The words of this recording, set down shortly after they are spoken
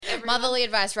Motherly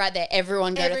advice right there.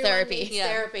 Everyone go to therapy. Needs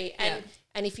therapy.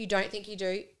 And if you don't think you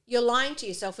do, you're lying to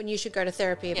yourself, and you should go to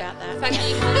therapy about that. In fact,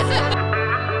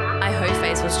 my hoe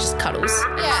phase was just cuddles.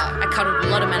 Yeah. I cuddled a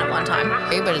lot of men at one time.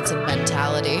 But it's a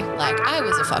mentality. Like, I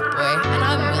was a fuckboy, and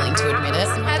I'm willing to admit it.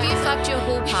 Have you fucked your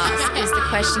whole past is the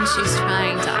question she's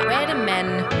trying to ask. Where do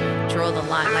men draw the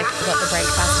line? Like, I've got the brain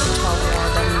capacity of a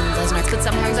 12-year-old and there's no... But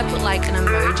sometimes I put like an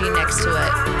emoji next to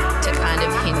it to kind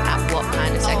of hint at what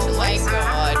kind of sex it was. Oh my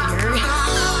God.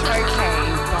 Okay,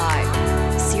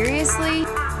 but seriously?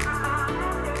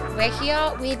 We're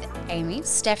here with Amy,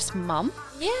 Steph's mum.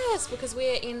 Yes, because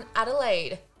we're in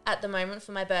Adelaide at the moment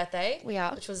for my birthday. We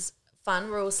are. Which was fun.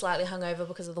 We're all slightly hungover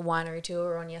because of the winery tour we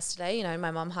were on yesterday. You know,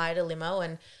 my mum hired a limo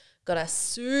and got us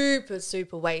super,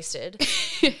 super wasted.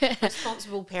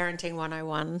 Responsible parenting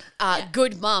 101.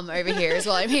 Good mum over here is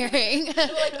what I'm hearing.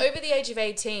 Like over the age of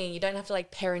 18, you don't have to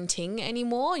like parenting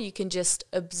anymore. You can just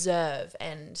observe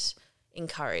and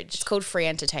encourage. It's called free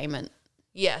entertainment.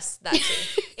 Yes, that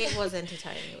too. It was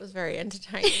entertaining. It was very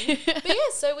entertaining. But yeah,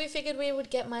 so we figured we would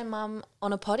get my mum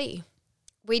on a potty.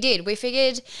 We did. We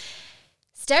figured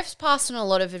Steph's passed on a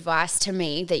lot of advice to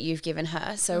me that you've given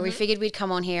her. So we figured we'd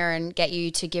come on here and get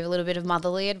you to give a little bit of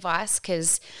motherly advice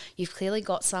because you've clearly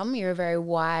got some. You're a very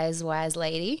wise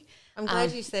lady. I'm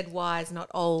glad you said wise, not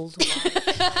old wise.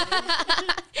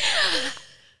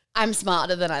 I'm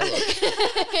smarter than I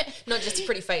look. Not just a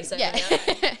pretty face. Yeah.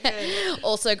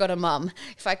 Also got a mum.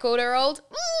 If I called her old,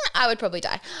 I would probably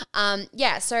die.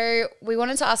 So we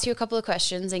wanted to ask you a couple of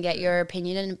questions and get your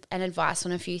opinion and advice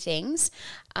on a few things.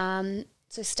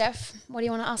 So Steph, what do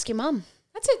you want to ask your mum?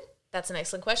 That's an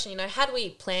excellent question. You know, had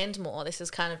we planned more, this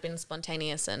has kind of been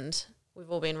spontaneous and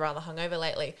we've all been rather hungover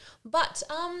lately. But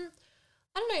I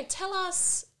don't know, tell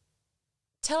us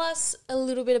a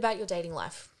little bit about your dating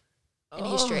life and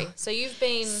history. So you've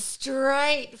been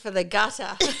straight for the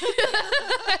gutter.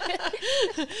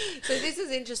 So this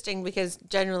is interesting because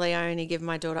generally I only give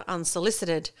my daughter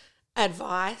unsolicited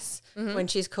advice when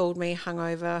she's called me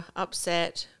hungover,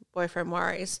 upset, boyfriend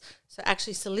worries. So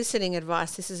actually soliciting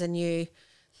advice, this is a new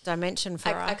dimension for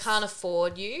us. I can't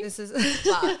afford you. This is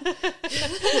I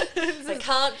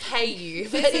can't pay you.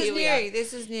 This is new.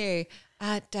 This is new.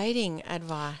 Dating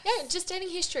advice. Yeah, just dating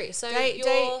history. So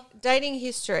dating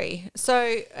history.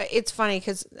 So it's funny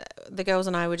because the girls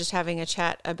and I were just having a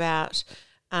chat about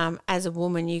as a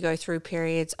woman you go through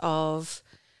periods of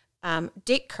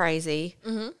dick crazy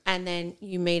and then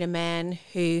you meet a man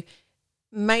who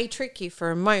may trick you for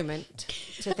a moment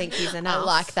to think he's enough. I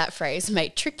like that phrase, may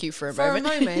trick you for a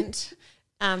moment.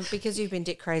 Because you've been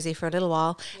dick crazy for a little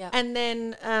while. Yep. And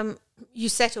then you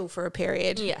settle for a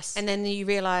period. Yes. And then you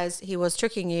realise he was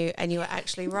tricking you and you were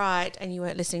actually right and you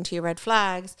weren't listening to your red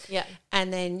flags. Yeah.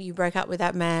 And then you break up with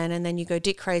that man and then you go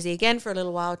dick crazy again for a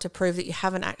little while to prove that you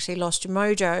haven't actually lost your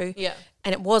mojo. Yeah.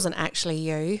 And it wasn't actually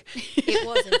you. It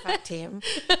was in fact him.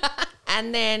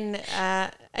 And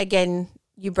then again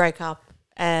you break up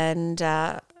and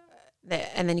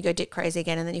then you go dick crazy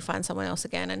again and then you find someone else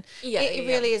again. And it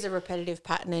really is a repetitive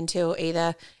pattern until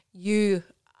either you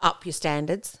up your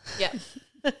standards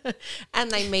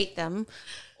and they meet them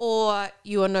or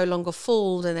you are no longer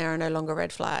fooled and there are no longer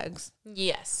red flags.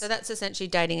 Yes. So that's essentially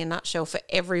dating in a nutshell for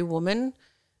every woman,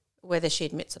 whether she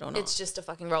admits it or not. It's just a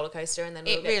fucking roller coaster and then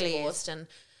we'll get really divorced. Is. And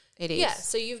it is. Yeah,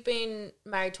 so you've been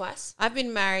married twice? I've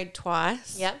been married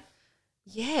twice. Yeah.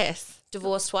 Yes.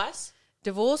 Divorced twice?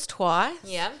 Divorced twice.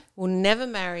 Yeah. Will never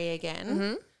marry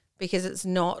again because it's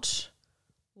not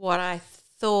what I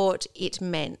thought it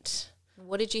meant.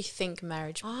 What did you think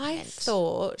marriage meant? I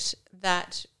thought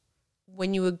that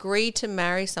when you agree to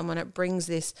marry someone, it brings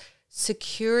this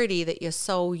security that your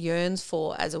soul yearns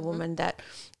for as a woman, that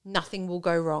nothing will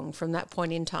go wrong from that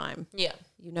point in time. Yeah.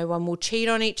 No one will cheat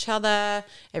on each other.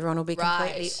 Everyone will be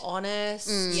completely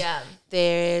honest. Yeah.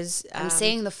 There's I'm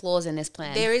seeing the flaws in this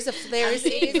plan. there is a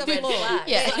flaw.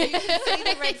 Yeah. So you can see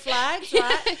the red flags,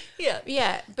 right?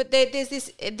 Yeah. But there's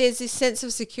this sense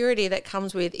of security that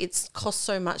comes with it costs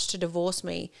so much to divorce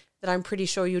me that I'm pretty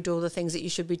sure you'll do all the things that you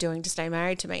should be doing to stay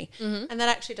married to me. And that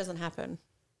actually doesn't happen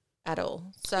at all.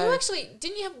 So you actually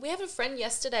we have a friend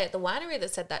yesterday at the winery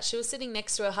that said that. She was sitting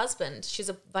next to her husband. She's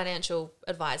a financial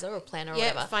advisor or planner or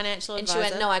whatever. Financial advisor. advisor. And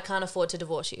she went, no, I can't afford to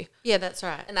divorce you. Yeah, that's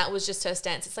right. And that was just her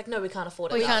stance. It's like, no, we can't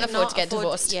afford it. We can't afford to get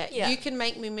divorced. Yeah, you can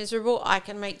make me miserable. I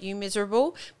can make you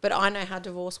miserable. But I know how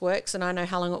divorce works and I know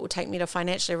how long it will take me to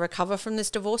financially recover from this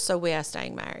divorce. So we are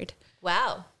staying married.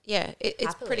 Wow. Yeah, it's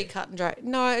Happily. pretty cut and dry.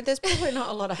 No, there's probably not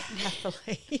a lot of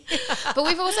happily. But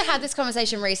we've also had this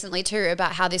conversation recently too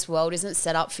about how this world isn't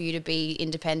set up for you to be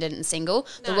independent and single.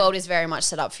 The world is very much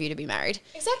set up for you to be married.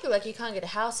 Exactly. Like you can't get a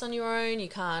house on your own. You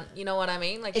can't, you know what I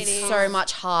mean? Like It's so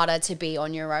much harder to be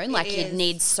on your own. Like you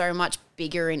need so much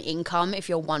bigger in income if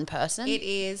you're one person. It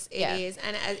is.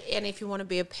 And if you want to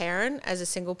be a parent as a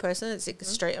single person, it's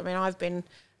extreme. I mean, I've been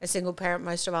a single parent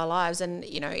most of our lives, and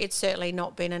you know, it's certainly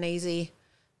not been an easy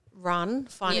run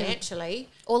financially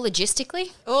Or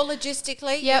logistically. or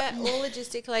logistically. Yep. Yeah, or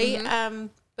logistically.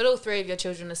 But all three of your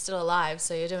children are still alive,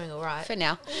 so you're doing all right. For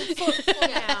now. For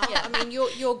now, I mean,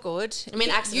 you're good. I mean,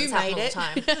 accidents happen all the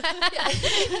time.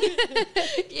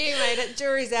 You made it.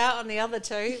 Jury's out on the other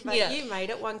two, but Yeah. you made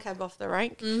it. One cab off the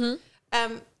rank.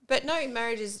 Mm-hmm. But no,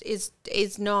 marriage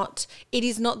is not. It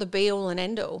is not the be all and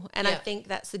end all. And I Yeah. think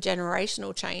that's the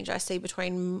generational change I see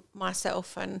between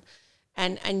myself and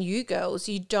you girls.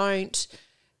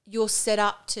 You're set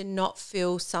up to not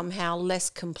feel somehow less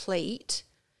complete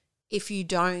if you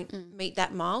don't meet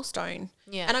that milestone.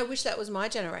 Yeah. And I wish that was my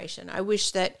generation. I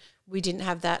wish that we didn't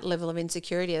have that level of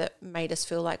insecurity that made us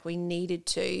feel like we needed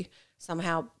to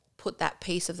somehow put that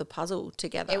piece of the puzzle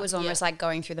together. It was almost like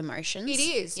going through the motions. It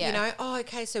is, Yeah. you know. Oh,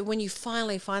 okay. So when you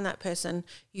finally find that person,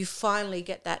 you finally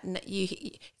get that.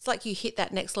 It's like you hit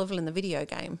that next level in the video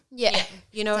game. Yeah.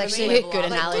 You know It's what I actually mean? a good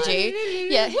analogy.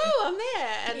 Yeah. Whoa, I'm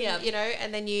there. And, Yeah. you know,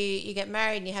 and then you get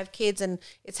married and you have kids and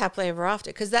it's happily ever after,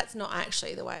 because that's not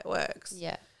actually the way it works.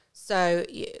 Yeah. So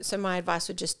my advice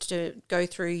would just to go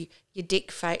through your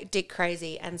dick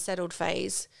crazy and settled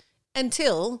phase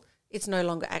until it's no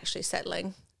longer actually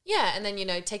settling. Yeah, and then, you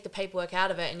know, take the paperwork out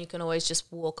of it and you can always just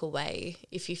walk away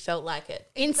if you felt like it.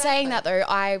 In saying that though,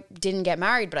 I didn't get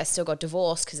married, but I still got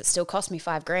divorced because it still cost me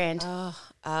 $5,000 Oh,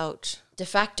 ouch. de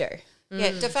facto.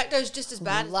 Yeah, de facto is just as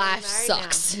bad. Life as being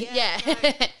married sucks. now. Yeah.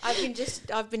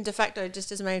 no, I've been de facto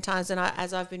just as many times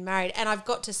as I've been married, and I've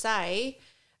got to say,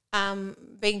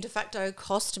 being de facto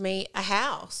cost me a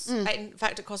house. In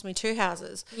fact, it cost me 2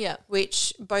 houses. Yeah.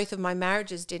 Which both of my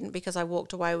marriages didn't, because I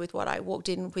walked away with what I walked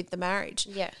in with the marriage.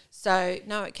 Yeah. So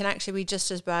no, it can actually be just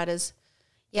as bad as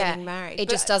getting married. It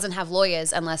just doesn't have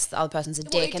lawyers unless the other person's a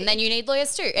dick, and then you need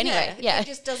lawyers too. Anyway, yeah. It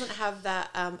just doesn't have that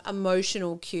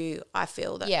emotional cue, I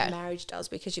feel, that marriage does,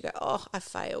 because you go, oh, I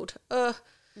failed. Ugh.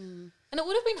 And it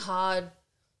would have been hard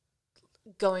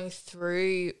going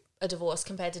through a divorce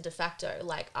compared to de facto,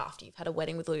 like after you've had a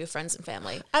wedding with all your friends and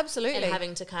family. Absolutely. And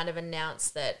having to kind of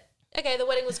announce that, okay, the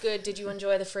wedding was good. Did you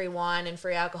enjoy the free wine and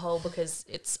free alcohol because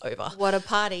it's over? What a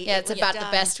party. Yeah, it's about the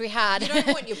best we had. You don't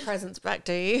want your presents back,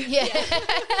 do you? Yeah.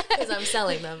 Because I'm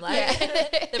selling them. Like,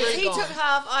 they're already He gone. took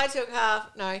half, I took half.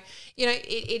 No, you know,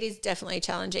 it is definitely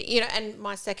challenging. You know, and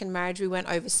my second marriage, we went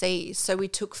overseas. So we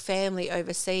took family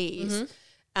overseas.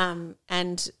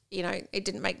 And, you know, it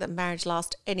didn't make the marriage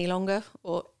last any longer,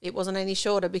 or it wasn't any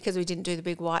shorter, because we didn't do the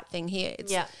big white thing here.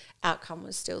 Outcome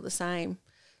was still the same.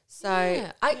 So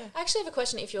Yeah. I actually have a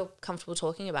question if you're comfortable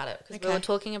talking about it, because we were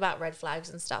talking about red flags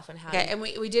and stuff and how okay, and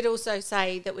we did also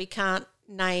say that we can't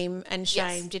name and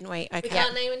shame, Yes. didn't we? Okay. we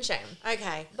can't name and shame.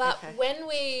 Okay. But okay. when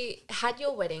we had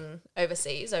your wedding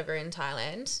overseas, over in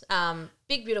Thailand,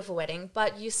 big, beautiful wedding,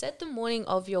 but you said the morning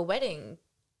of your wedding,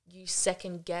 you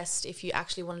second guessed if you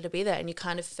actually wanted to be there, and you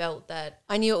kind of felt that.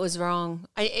 I knew it was wrong.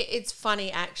 It's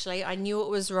funny, actually. I knew it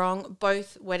was wrong.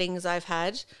 Both weddings I've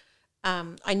had,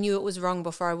 I knew it was wrong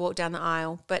before I walked down the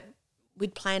aisle, but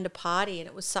we'd planned a party and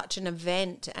it was such an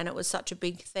event and it was such a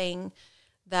big thing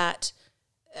that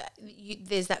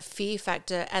there's that fear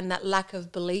factor and that lack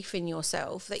of belief in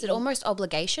yourself. That Is it almost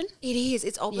obligation? It is.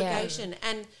 It's obligation.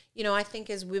 And, you know, I think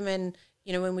as women,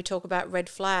 you know, when we talk about red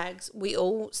flags, we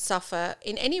all suffer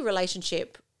in any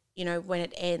relationship. You know, when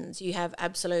it ends, you have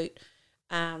absolute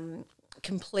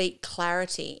complete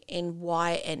clarity in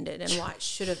why it ended and why it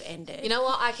should have ended. You know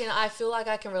what? I feel like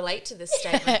I can relate to this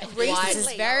statement. Why- This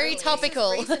is very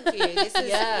topical. This is recent for you. This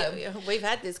is, we've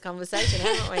had this conversation,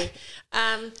 haven't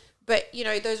we? But, you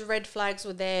know, those red flags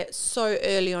were there so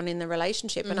early on in the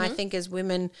relationship. And I think as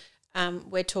women,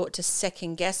 we're taught to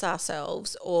second guess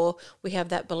ourselves, or we have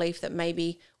that belief that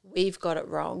maybe we've got it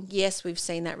wrong. Yes, we've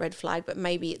seen that red flag, but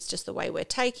maybe it's just the way we're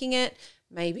taking it.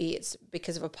 Maybe it's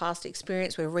because of a past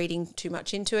experience, we're reading too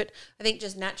much into it. I think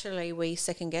just naturally we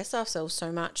second guess ourselves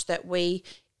so much that we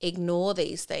ignore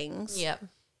these things. Yeah.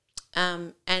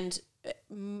 And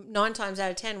 9 times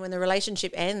out of 10, when the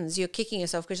relationship ends, you're kicking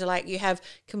yourself because you're like, you have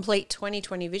complete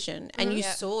 20/20 vision, and you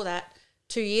saw that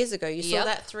 2 years ago, you saw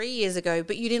that 3 years ago,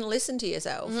 but you didn't listen to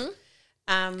yourself.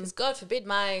 Because God forbid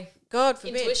my God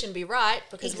forbid. intuition be right,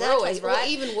 because Exactly. we're always right. Or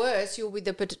even worse, you're with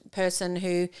the person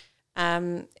who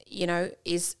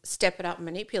is step it up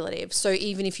manipulative. So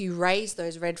even if you raise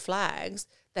those red flags,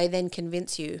 they then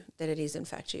convince you that it is in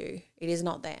fact you. It is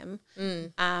not them.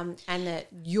 And that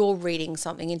you're reading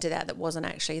something into that wasn't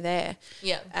actually there.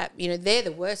 Yeah. They're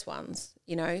the worst ones.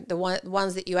 The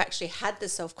ones that you actually had the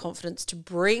self-confidence to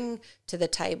bring to the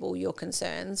table your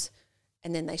concerns,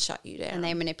 and then they shut you down. And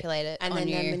they manipulate it and on then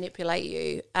you. they manipulate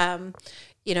you.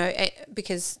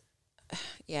 Because,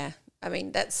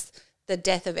 that's the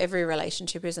death of every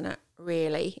relationship, isn't it?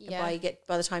 Really, Yeah.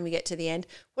 by the time you get to the end,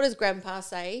 what does Grandpa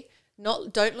say?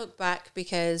 Don't look back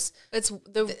because It's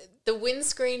the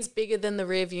windscreen's bigger than the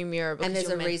rear view mirror, because and there's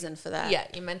you're a meant- reason for that. Yeah,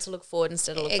 you're meant to look forward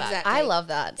instead of look back. Exactly. I love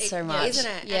that so much. isn't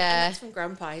it? Yeah. And that's from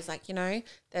Grandpa. He's like,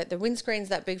 that the windscreen's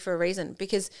that big for a reason,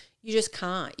 because you just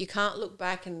can't. You can't look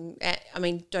back and,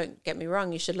 don't get me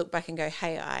wrong, you should look back and go,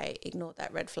 hey, I ignored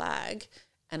that red flag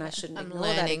and I shouldn't ignore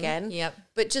that learning. again. Yep.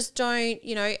 But just don't,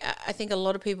 I think a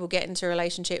lot of people get into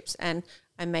relationships, and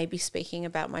I may be speaking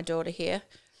about my daughter here,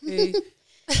 who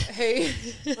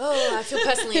Oh, I feel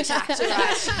personally attacked.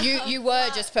 Right. You were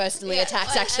just personally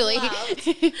attacked, actually.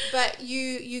 But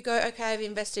you go, okay, I've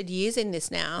invested years in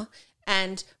this now,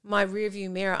 and my rearview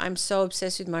mirror, I'm so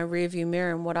obsessed with my rearview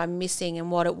mirror and what I'm missing and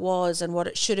what it was and what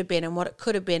it should have been and what it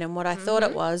could have been and what I thought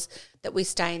it was, that we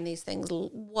stay in these things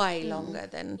way longer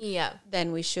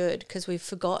than we should, because we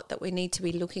forgot that we need to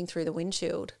be looking through the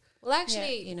windshield. Well, I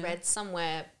actually read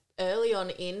somewhere early on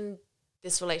in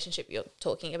this relationship you're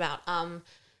talking about,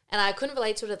 and I couldn't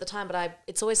relate to it at the time, but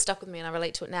it's always stuck with me and I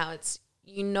relate to it now. It's,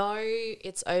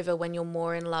 it's over when you're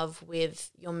more in love with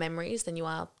your memories than you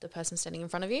are the person standing in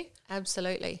front of you.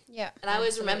 Absolutely. Yeah. And I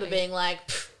always remember being like,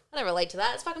 I don't relate to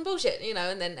that. It's fucking bullshit, and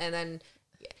then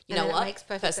you know then it what? makes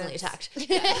perfect Personally sense.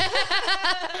 attacked.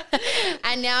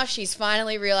 And now she's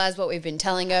finally realised what we've been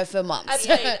telling her for months.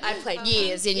 I played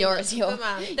years in your Come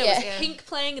on. There was Pink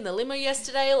playing in the limo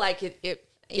yesterday. Like it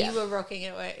You were rocking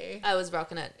it, weren't you? I was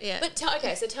rocking it. Yeah. But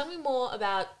so tell me more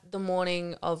about the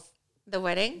morning of The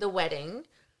wedding? the wedding.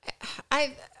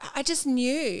 I just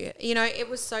knew, it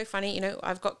was so funny.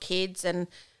 I've got kids, and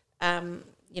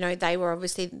they were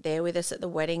obviously there with us at the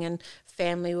wedding, and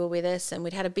family were with us, and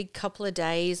we'd had a big couple of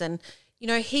days, and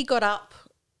he got up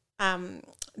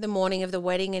the morning of the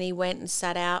wedding and he went and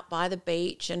sat out by the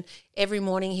beach, and every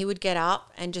morning he would get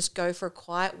up and just go for a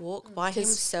quiet walk by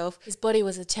himself. His body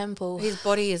was a temple. His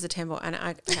body is a temple, and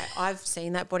I've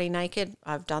seen that body naked.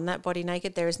 I've done that body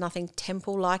naked. There is nothing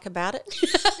temple-like about it.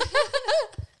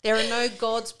 There are no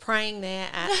gods praying there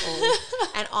at all.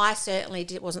 And I certainly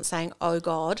wasn't saying, oh,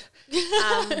 God.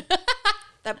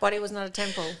 That body was not a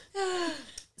temple.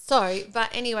 So, but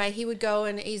anyway, he would go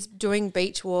and he's doing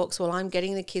beach walks while I'm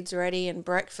getting the kids ready and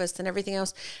breakfast and everything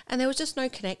else. And there was just no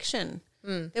connection.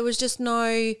 There was just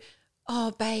no,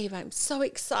 oh, babe, I'm so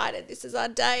excited. This is our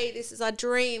day. This is our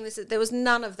dream. There was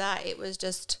none of that. It was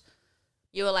just...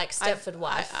 You were like Stepford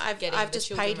wife. I've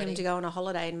just paid him to go on a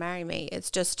holiday and marry me.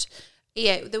 It's just...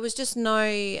 Yeah, there was just no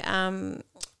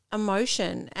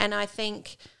emotion. And I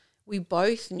think we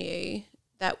both knew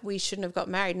that we shouldn't have got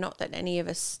married. Not that any of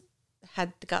us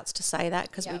had the guts to say that,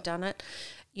 because we'd done it,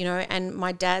 and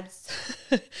my dad's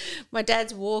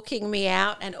walking me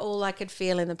out, and all I could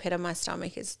feel in the pit of my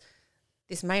stomach is,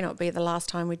 this may not be the last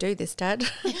time we do this, Dad.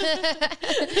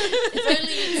 If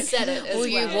only you'd said it as Will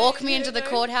you walk me into the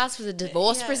courthouse for the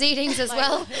divorce proceedings as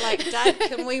well? Like, Dad,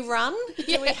 can we run?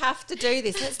 Do we have to do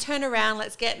this? Let's turn around.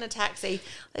 Let's get in a taxi.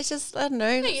 Let's just, I don't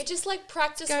know. No, you just like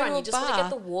practice Go run. to You a just want to bar. get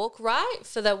the walk right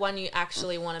for the one you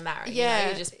actually want to marry. Yeah.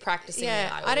 You're just practicing.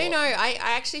 Yeah, the I don't walk. know. I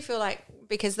actually feel like,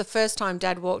 because the first time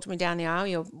Dad walked me down the aisle,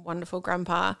 your wonderful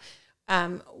grandpa,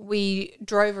 we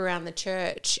drove around the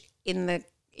church in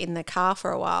the car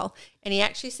for a while, and he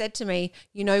actually said to me,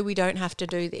 we don't have to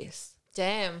do this.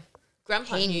 Damn.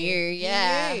 Grandpa He knew. knew,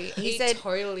 yeah. He knew. He said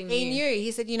totally He knew. knew.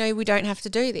 He said, we don't have to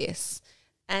do this.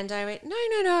 And I went, no,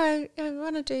 I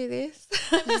want to do this.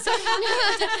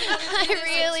 I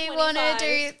really want to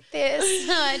do this.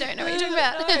 I don't know what you're talking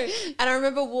about. And I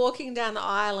remember walking down the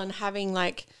aisle and having,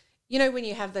 like, when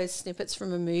you have those snippets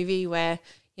from a movie where,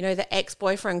 the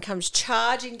ex-boyfriend comes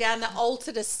charging down the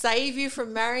altar to save you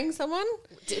from marrying someone.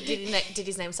 Did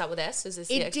his name start with S? Is this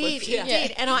the It ex-boyfriend? did, it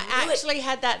did. And I actually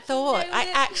had that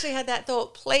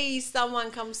thought. Please, someone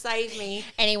come save me.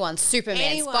 Anyone, Superman,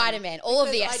 Anyone. Spider-Man, all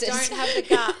of the Because S's. I don't have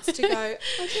the guts to go,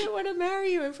 I don't want to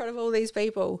marry you in front of all these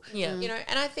people. Yeah.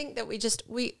 And I think that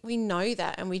we know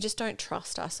that, and we just don't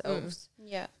trust ourselves.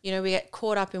 Yeah. We get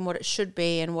caught up in what it should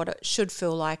be and what it should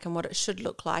feel like and what it should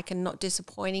look like, and not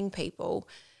disappointing people,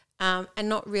 and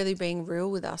not really being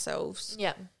real with ourselves,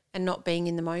 Yeah. and not being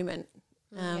in the moment,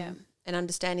 Yeah. and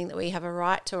understanding that we have a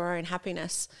right to our own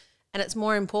happiness, and it's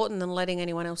more important than letting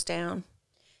anyone else down.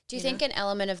 Do you think an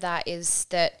element of that is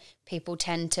that people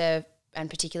tend to, and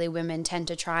particularly women, tend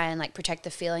to try and like protect the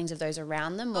feelings of those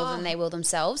around them more than they will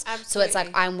themselves? So it's like,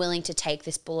 I'm willing to take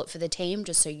this bullet for the team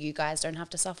just so you guys don't have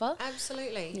to suffer?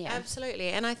 Absolutely. Absolutely.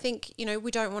 And I think, you know, we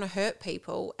don't want to hurt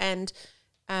people, and,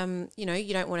 you know,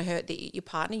 you don't want to hurt your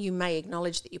partner. You may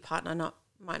acknowledge that your partner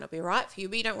might not be right for you,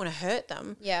 but you don't want to hurt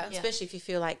them. Yeah. Especially if you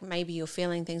feel like maybe you're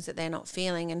feeling things that they're not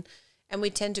feeling. And we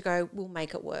tend to go, we'll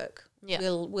make it work. Yeah.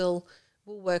 We'll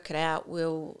work it out.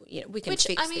 We can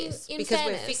fix this because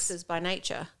we're fixers by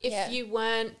nature. If you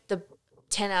weren't the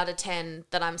 10 out of 10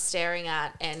 that I'm staring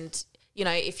at, and, you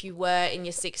know, if you were in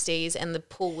your 60s and the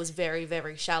pool was very,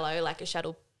 very shallow, like a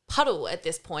shallow puddle at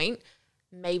this point,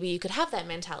 maybe you could have that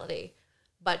mentality,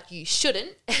 but you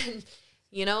shouldn't. And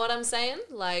you know what I'm saying?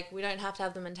 Like, we don't have to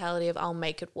have the mentality of I'll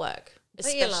make it work.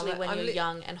 Especially when you're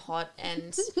young and hot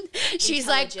and she's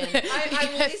like,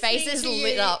 her face is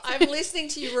lit up. I'm listening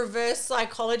to you reverse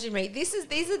psychology me. These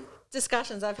are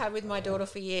discussions I've had with my daughter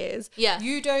for years. Yeah.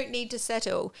 You don't need to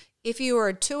settle. If you were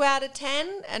a 2 out of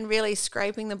 10 and really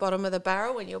scraping the bottom of the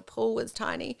barrel when your pool was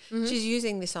tiny, she's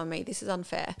using this on me. This is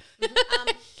unfair.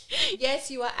 Yes,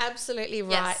 you are absolutely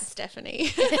right, Stephanie.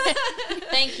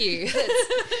 Thank you.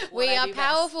 We are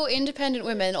powerful, independent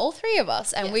women, all three of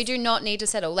us, and we do not need to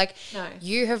settle. Like,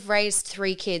 you have raised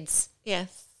 3 kids.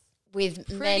 Yes. With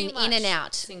men in and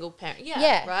out. Single parent.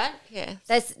 Yeah. Right? Yeah.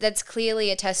 That's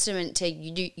clearly a testament to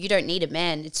you don't need a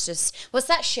man. It's just, what's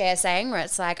that Cher saying where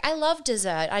it's like, I love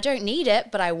dessert. I don't need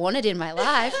it, but I want it in my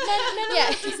life.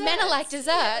 Men are like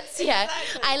desserts. Yeah.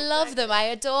 Exactly, I love them. I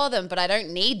adore them, but I don't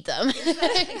need them.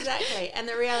 Exactly. And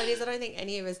the reality is I don't think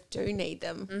any of us do need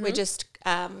them. We're just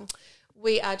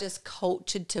we are just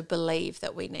cultured to believe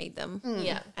that we need them.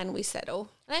 Yeah. And we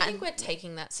settle. And I think we're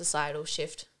taking that societal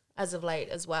shift as of late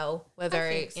as well. We're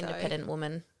very independent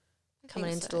women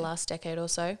coming into the last decade or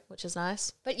so, which is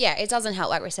nice. But yeah, it doesn't help,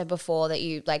 like we said before, that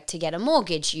you like to get a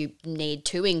mortgage, you need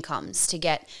 2 incomes. To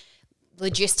get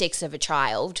logistics of a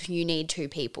child, you need 2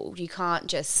 people. You can't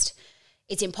just,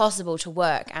 it's impossible to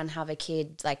work and have a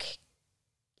kid like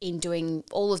in doing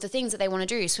all of the things that they want to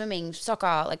do, swimming,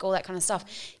 soccer, like all that kind of stuff.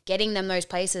 Getting them those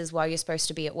places while you're supposed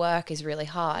to be at work is really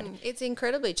hard. It's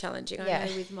incredibly challenging. I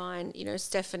know with mine, you know,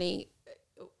 Stephanie,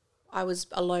 I was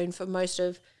alone for most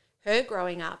of her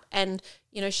growing up, and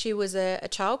you know, she was a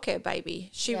childcare baby.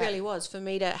 She really was. For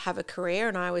me to have a career,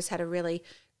 and I always had a really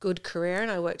good career, and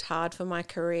I worked hard for my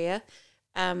career.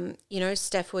 You know,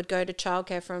 Steph would go to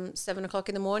childcare from 7 o'clock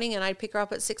in the morning, and I'd pick her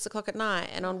up at 6 o'clock at night.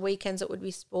 And on weekends, it would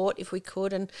be sport if we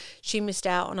could, and she missed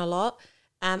out on a lot.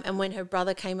 And when her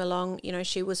brother came along, you know,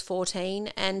 she was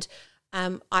 14, and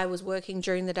I was working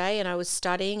during the day and I was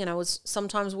studying, and I was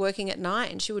sometimes working at night,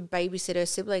 and she would babysit her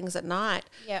siblings at night.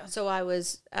 Yeah. So I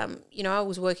was, you know, I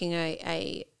was working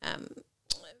a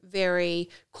very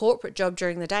corporate job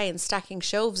during the day and stacking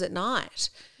shelves at night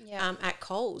at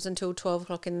Coles until 12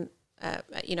 o'clock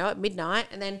you know, at midnight,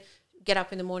 and then get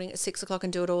up in the morning at 6 o'clock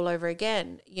and do it all over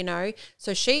again, you know.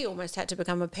 So she almost had to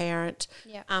become a parent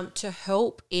to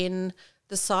help in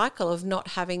the cycle of not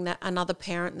having that another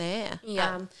parent there.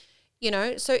 Yeah. You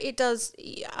know, so it does,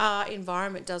 our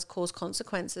environment does cause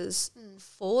consequences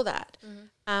for that.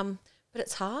 But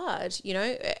it's hard, you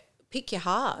know, pick your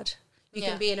heart. You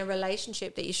can be in a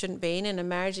relationship that you shouldn't be in a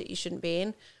marriage that you shouldn't be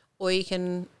in, or you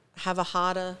can have a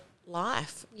harder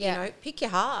life, you know, pick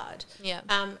your hard. Yeah.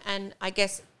 And I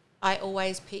guess I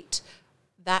always picked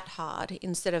that hard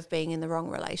instead of being in the wrong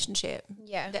relationship.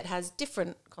 Yeah. That has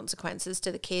different consequences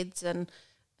to the kids and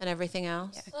everything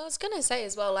else. Yeah. Well, I was going to say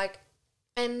as well, like,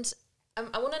 and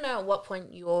I want to know at what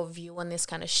point your view on this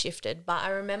kind of shifted, but I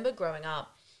remember growing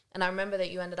up, and I remember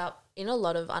that you ended up in a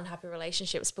lot of unhappy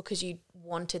relationships because you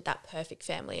wanted that perfect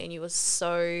family, and you were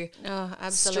so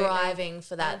striving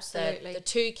for that. Absolutely. The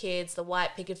 2 kids, the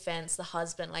white picket fence, the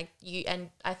husband, like you, and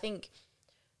I think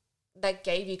that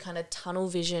gave you kind of tunnel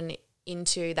vision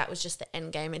into that was just the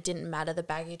end game. It didn't matter the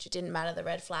baggage, it didn't matter the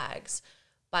red flags,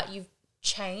 but you've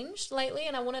changed lately,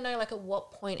 and I want to know like at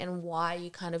what point and why you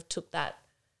kind of took that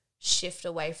shift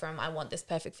away from I want this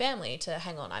perfect family to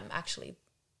hang on, I'm actually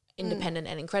independent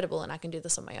and incredible and I can do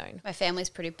this on my own. My family's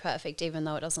pretty perfect even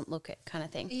though it doesn't look it, kind of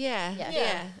thing.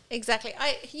 Yeah, exactly.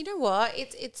 You know what,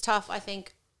 it's tough. I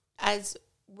think as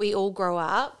we all grow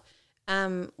up,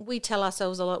 we tell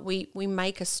ourselves a lot. We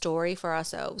make a story for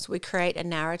ourselves. We create a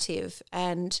narrative.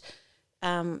 And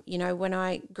you know, when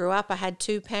I grew up, I had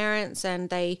 2 parents, and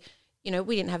they, you know,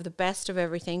 we didn't have the best of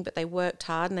everything, but they worked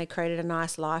hard and they created a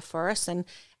nice life for us. And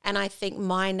I think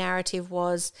my narrative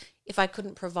was if I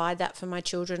couldn't provide that for my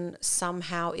children,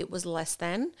 somehow it was less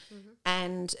than.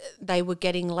 and they were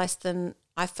getting less than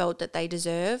I felt that they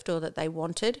deserved or that they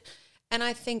wanted. And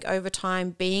I think over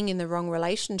time, being in the wrong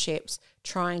relationships,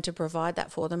 trying to provide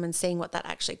that for them and seeing what that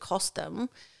actually cost them,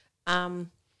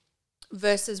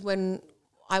 versus when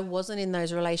I wasn't in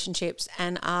those relationships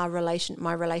and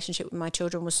my relationship with my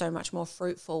children was so much more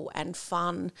fruitful and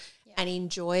fun and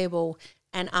enjoyable,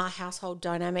 and our household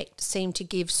dynamic seemed to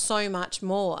give so much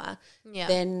more,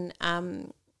 then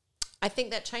I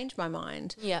think that changed my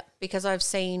mind. Yeah. Because I've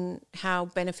seen how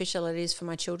beneficial it is for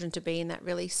my children to be in that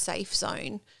really safe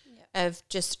zone of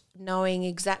just knowing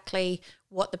exactly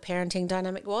what the parenting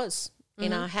dynamic was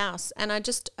in our house. And I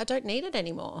don't need it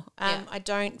anymore. I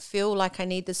don't feel like I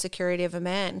need the security of a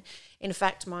man. In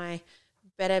fact, my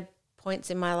better points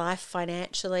in my life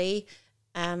financially,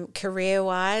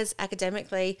 career-wise,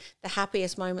 academically, the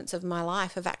happiest moments of my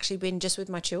life have actually been just with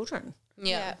my children.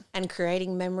 Yeah. And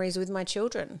creating memories with my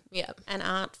children. Yeah. And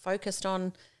aren't focused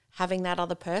on having that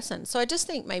other person. So I just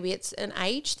think maybe it's an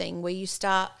age thing where you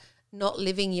start not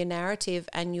living your narrative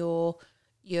and your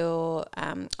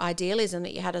idealism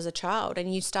that you had as a child,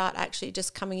 and you start actually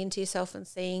just coming into yourself and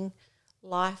seeing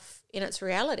life in its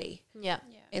reality. Yeah.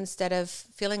 Instead of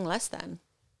feeling less than,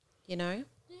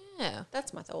 Yeah.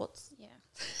 That's my thoughts. Yeah.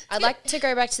 I'd like to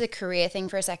go back to the career thing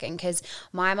for a second, because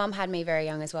my mum had me very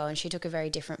young as well, and she took a very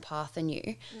different path than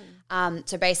you.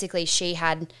 So basically she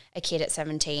had a kid at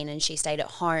 17 and she stayed at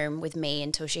home with me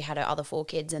until she had her other 4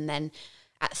 kids, and then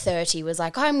at 30 was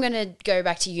like, I'm going to go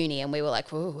back to uni. And we were like,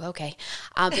 whoa, okay.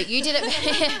 But you did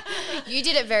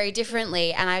it very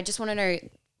differently. And I just want to know,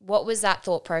 what was that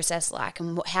thought process like,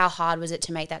 and how hard was it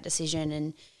to make that decision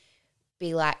and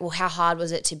be like, well, how hard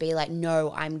was it to be like,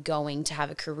 no, I'm going to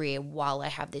have a career while I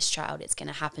have this child. It's going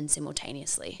to happen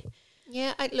simultaneously.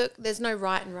 Yeah, look, there's no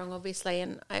right and wrong, obviously,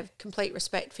 and I have complete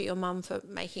respect for your mum for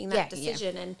making that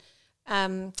decision.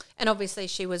 And obviously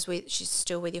she's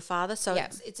still with your father, so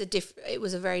it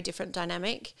was a very different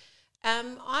dynamic.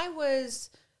 I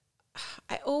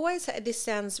always, this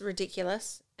sounds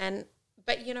ridiculous,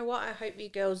 but you know what? I hope you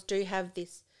girls do have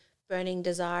this burning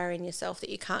desire in yourself that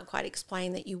you can't quite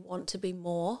explain, that you want to be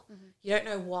more. You don't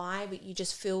know why, but you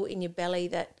just feel in your belly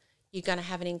that you're going to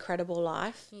have an incredible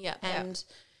life. Yeah.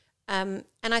 And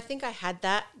I think I had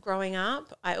that growing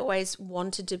up. I always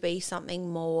wanted to be something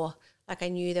more. Like I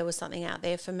knew there was something out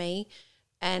there for me.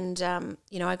 And,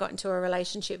 I got into a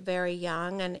relationship very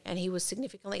young, and he was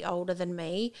significantly older than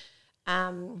me.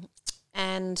 I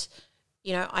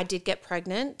did get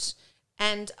pregnant,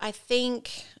 and I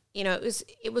think,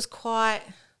 it was quite,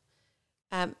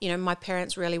 my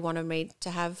parents really wanted me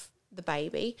to have the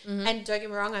baby. And don't get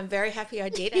me wrong, I'm very happy I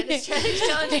did. And it's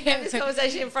challenging to have this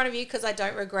conversation in front of you because I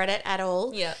don't regret it at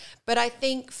all. Yeah. But I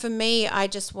think for me, I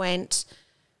just went,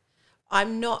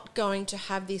 I'm not going to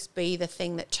have this be the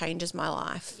thing that changes my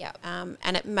life. Yeah.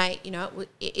 And it may,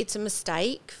 it's a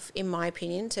mistake, in my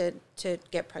opinion, to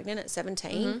get pregnant at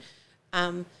 17.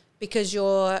 Because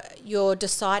you're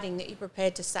deciding that you're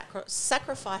prepared to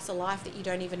sacrifice a life that you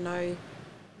don't even know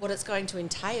what it's going to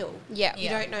entail. Yeah. You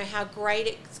don't know how great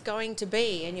it's going to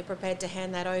be, and you're prepared to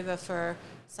hand that over for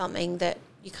something that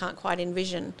you can't quite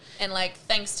envision. And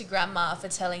thanks to grandma for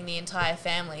telling the entire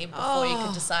family before you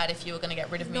could decide if you were going to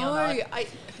get rid of me or not.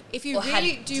 If you Or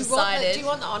really had do you decided.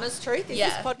 want the honest truth? Is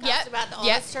this podcast about the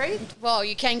honest truth? Well,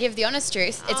 you can give the honest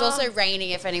truth. It's also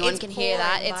raining, if anyone It's can hear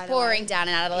that. pouring, It's by the pouring way. down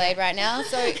in Adelaide right now.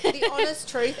 So the honest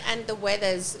truth, and the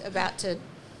weather's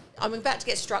I'm about to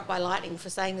get struck by lightning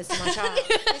for saying this to my child.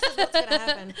 This is what's going to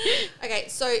happen. Okay,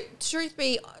 so truth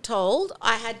be told,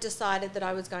 I had decided that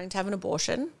I was going to have an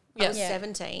abortion. I was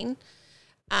 17.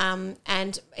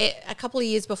 A couple of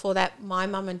years before that, my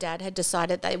mum and dad had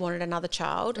decided they wanted another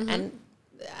child, and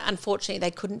unfortunately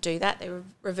they couldn't do that. They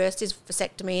reversed his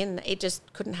vasectomy, and it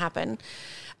just couldn't happen.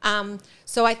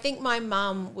 So I think my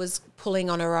mum was pulling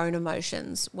on her own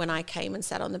emotions when I came and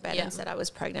sat on the bed and said I was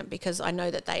pregnant, because I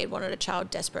know that they had wanted a child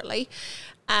desperately.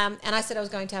 And I said I was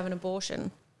going to have an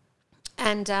abortion.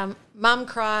 And mum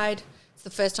cried. It's the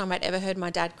first time I'd ever heard my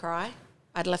dad cry.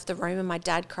 I'd left the room and my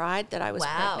dad cried that I was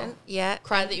pregnant. Yeah.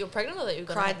 Cried that you were pregnant, or that you were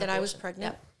going to have Cried an that I was abortion?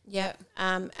 pregnant. Yeah.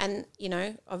 And,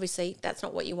 obviously that's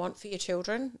not what you want for your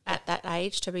children at that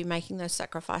age, to be making those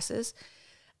sacrifices.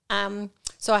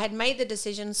 So I had made the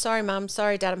decision, sorry, Mum,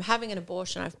 sorry, Dad, I'm having an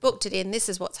abortion. I've booked it in. This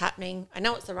is what's happening. I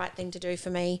know it's the right thing to do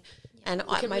for me. And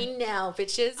Look at me now,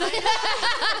 bitches. And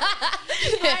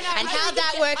how'd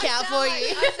that work out for you?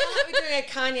 I feel like we're doing a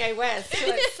Kanye West. So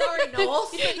like, sorry,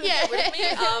 North.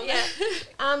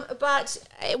 But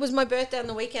it was my birthday on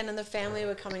the weekend, and the family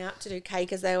were coming up to do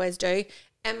cake, as they always do.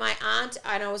 And my aunt,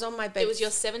 and I was on my bed. It was your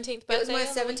 17th birthday? It was my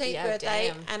 17th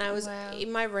birthday, Damn. and I was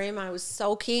in my room. I was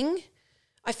sulking.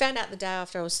 I found out the day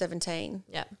after I was 17.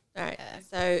 Yeah. All right.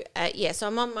 So, so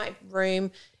I'm on my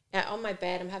room, on my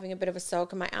bed. I'm having a bit of a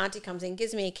sulk, and my auntie comes in,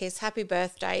 gives me a kiss, happy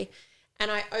birthday.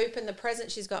 And I open the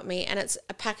present she's got me, and it's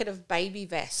a packet of baby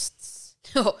vests.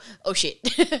 Oh shit.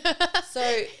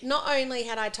 So not only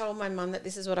had I told my mum that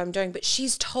this is what I'm doing, but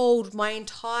she's told my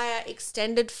entire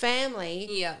extended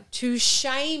family to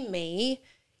shame me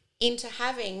into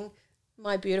having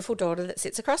my beautiful daughter that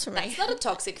sits across from me. It's not a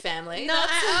toxic family. No,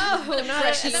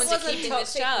 pressure that to wasn't keep a in this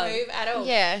toxic child. move at all.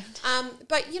 Yeah.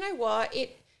 But you know what?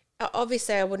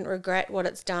 Obviously I wouldn't regret what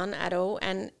it's done at all.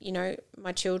 And you know,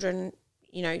 my children,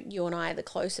 you know, you and I are the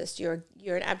closest. You're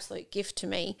an absolute gift to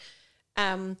me.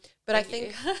 But I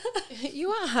think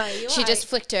you are. She just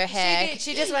flicked her hair.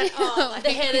 She just went, oh, The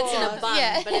hair that's in a bun,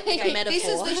 Yeah. but it was a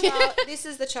metaphor. This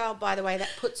is the child, by the way, that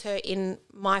puts her in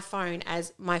my phone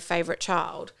as my favourite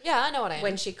child. Yeah, I know what I am.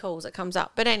 When she calls, it comes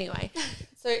up. But anyway,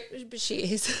 but she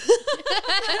is.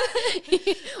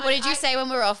 What did you say when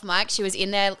we were off mic? She was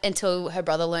in there until her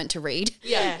brother learnt to read.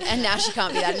 Yeah. And now she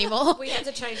can't be that anymore. We had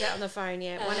to change that on the phone,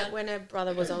 yeah. When her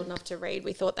brother was old enough to read,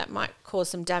 we thought that might cause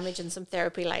some damage and some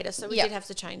therapy later. So we Yep. did have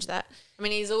to change that. I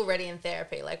mean, he's already in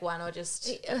therapy. Like, why not just...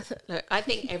 Look, I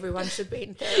think everyone should be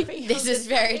in therapy. This is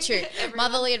very true.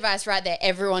 Motherly advice right there.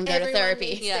 Everyone go to Everyone therapy.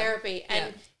 needs therapy.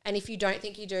 And if you don't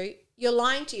think you do, you're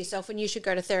lying to yourself, and you should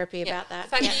go to therapy about that. The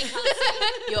fact that you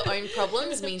can't see your own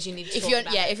problems means you need to talk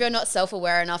about it. If you're not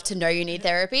self-aware enough to know you need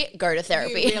therapy, go to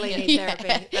therapy. You really need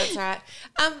therapy. That's right.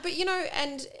 But you know,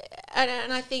 and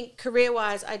I think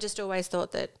career-wise, I just always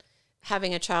thought that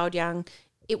having a child young,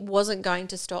 it wasn't going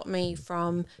to stop me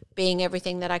from being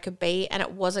everything that I could be, and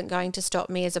it wasn't going to stop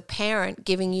me as a parent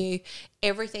giving you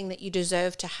everything that you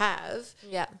deserve to have.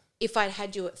 Yeah. If I'd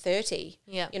had you at 30,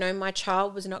 Yeah. you know, my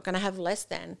child was not going to have less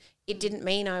than. It didn't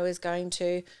mean I was going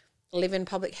to live in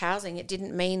public housing. It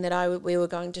didn't mean that we were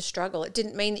going to struggle. It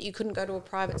didn't mean that you couldn't go to a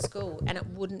private school, and it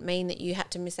wouldn't mean that you had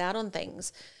to miss out on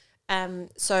things.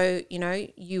 So, you know,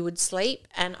 you would sleep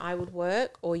and I would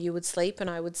work, or you would sleep and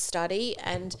I would study.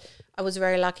 And I was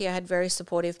very lucky. I had very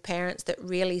supportive parents that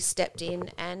really stepped in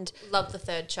and Love the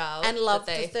third child. and loved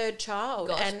that the they third child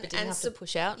got, and but didn't have to sup-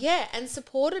 push out. Yeah, and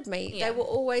supported me. Yeah. They were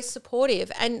always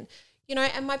supportive. And, you know,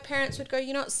 and my parents would go,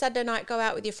 you know, Saturday night, go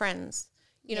out with your friends.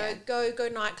 You know, go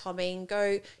night clubbing,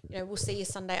 go, you know, we'll see you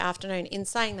Sunday afternoon. In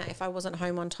saying that, if I wasn't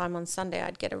home on time on Sunday,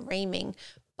 I'd get a reaming.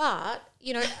 But,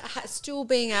 you know, still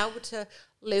being able to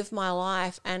live my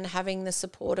life and having the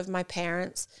support of my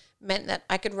parents meant that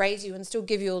I could raise you and still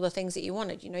give you all the things that you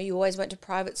wanted. You know, you always went to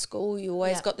private school, you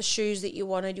always got the shoes that you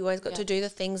wanted, you always got to do the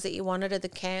things that you wanted at the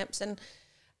camps. And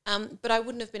but I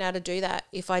wouldn't have been able to do that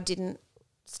if I didn't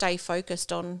stay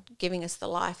focused on giving us the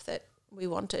life that we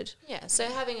wanted. Yeah, so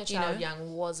having a child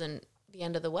young wasn't the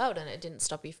end of the world, and it didn't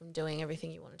stop you from doing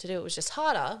everything you wanted to do. It was just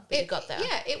harder, but you got there.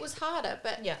 Yeah, it was harder,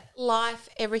 but Yeah. life,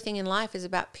 everything in life is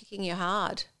about picking your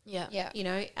hard. Yeah. Yeah. You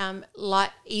know,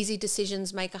 like easy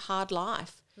decisions make a hard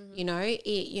life. You know,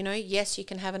 yes, you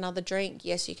can have another drink.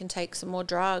 Yes, you can take some more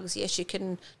drugs. Yes, you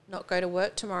can not go to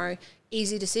work tomorrow.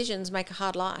 Easy decisions make a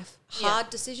hard life. Hard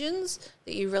decisions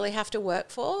that you really have to work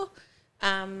for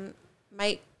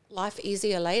make life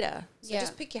easier later. So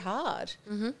just pick your hard,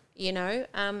 you know,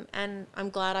 and I'm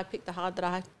glad I picked the hard that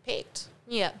I picked,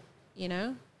 Yeah. you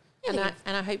know,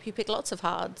 and I hope you pick lots of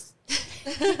hards.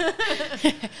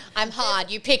 I'm hard.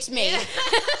 You picked me.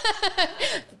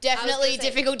 Definitely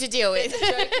difficult to deal with.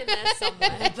 There's a joke in there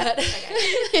somewhere, but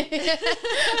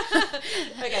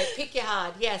Okay, pick your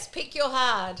hard. Yes, pick your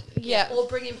hard. Yeah. Or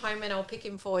bring him home and I'll pick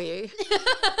him for you.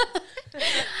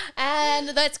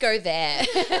 And let's go there.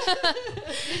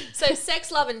 so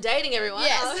sex, love, and dating, everyone.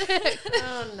 Yes.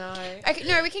 Oh, no. Okay,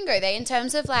 no, we can go there in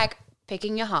terms of like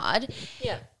picking your hard.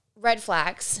 Yeah. Red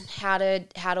flags, how to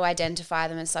identify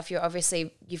them and stuff.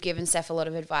 You've given Steph a lot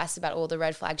of advice about all the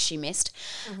red flags she missed.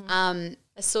 I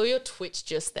saw your twitch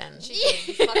just then.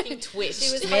 She fucking twitched.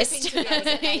 She was Missed. hoping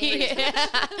to be angry.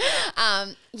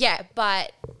 Yeah,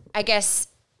 but I guess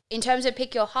in terms of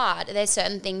pick your heart, there's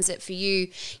certain things that for you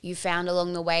found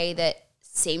along the way that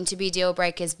seem to be deal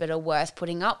breakers but are worth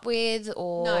putting up with,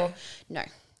 or no. No.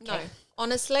 Okay.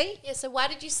 Honestly, Yeah, so why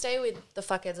did you stay with the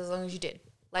fuckheads as long as you did?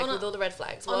 Like with all the red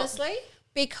flags? What? honestly,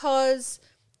 because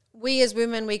we as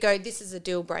women, we go, this is a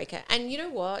deal breaker. And you know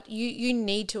what? You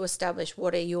need to establish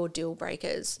what are your deal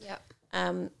breakers. Yep.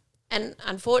 And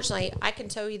unfortunately, I can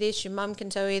tell you this, your mum can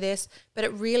tell you this, but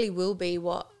it really will be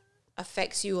what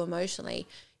affects you emotionally.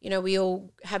 You know, we all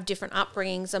have different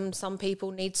upbringings. Some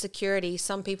people need security.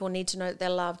 Some people need to know that they're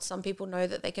loved. Some people know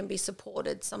that they can be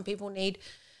supported. Some people need,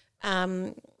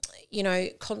 you know,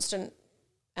 constant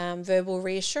verbal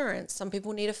reassurance. Some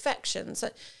people need affection. So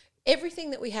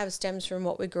everything that we have stems from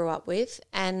what we grew up with,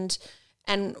 and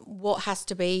what has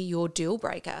to be your deal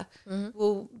breaker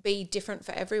will be different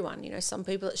for everyone. You know, some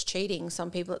people it's cheating,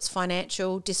 some people it's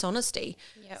financial dishonesty,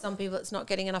 some people it's not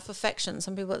getting enough affection,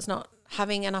 some people it's not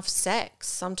having enough sex,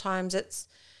 sometimes it's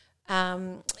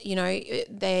you know,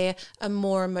 they are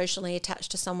more emotionally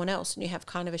attached to someone else, and you have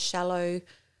kind of a shallow,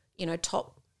 you know,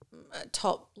 top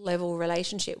level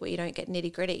relationship where you don't get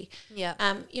nitty gritty. Yeah.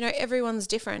 You know, everyone's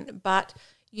different, but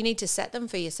you need to set them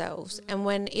for yourselves. And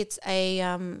when it's a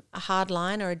hard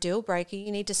line or a deal breaker,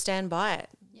 you need to stand by it.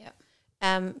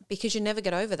 Because you never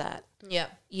get over that. Yeah.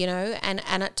 You know, and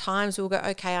at times we'll go,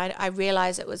 okay, I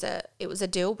realize it was a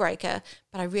deal breaker,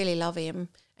 but I really love him,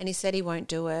 and he said he won't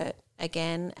do it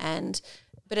again.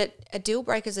 But a deal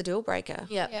breaker is a deal breaker.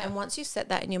 Yeah. And once you set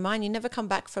that in your mind, you never come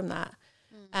back from that.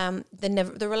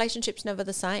 The relationship's never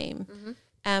the same.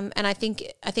 And I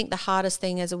think the hardest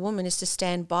thing as a woman is to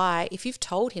stand by. If you've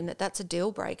told him that that's a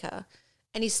deal breaker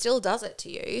and he still does it to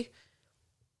you,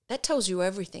 that tells you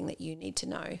everything that you need to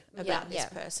know about this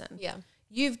person. Yeah.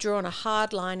 You've drawn a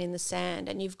hard line in the sand,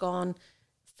 and you've gone,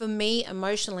 for me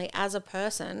emotionally as a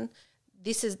person,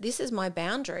 this is my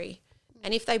boundary.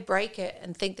 And if they break it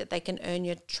and think that they can earn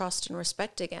your trust and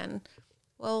respect again,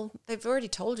 well, they've already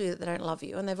told you that they don't love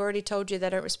you, and they've already told you they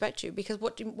don't respect you, because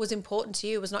what was important to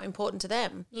you was not important to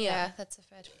them. Yeah, that's a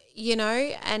fair. You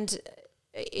know, and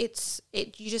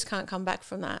you just can't come back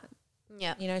from that.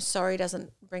 Yeah. You know, sorry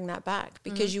doesn't bring that back,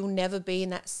 because you'll never be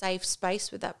in that safe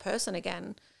space with that person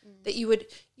again. That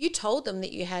you told them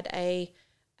that you had a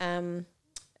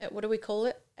what do we call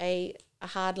it? A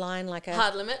hard line, like a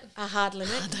Hard limit. A hard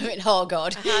limit. Oh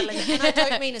God. A hard limit. And I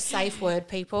don't mean a safe word,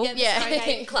 people. Yeah.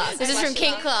 Kink class. This is from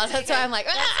kink class. That's why I'm like,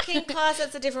 That's kink class,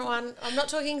 that's a different one. I'm not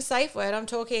talking safe word. I'm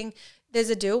talking there's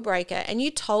a deal breaker, and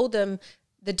you told them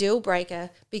the deal breaker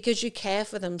because you care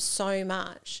for them so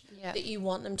much that you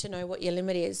want them to know what your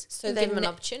limit is. So they give them an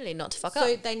opportunity not to fuck up.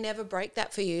 So they never break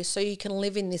that for you. So you can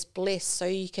live in this bliss. So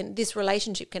this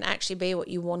relationship can actually be what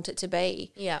you want it to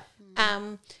be. Yeah.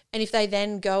 And if they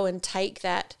then go and take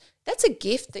that, that's a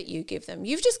gift that you give them.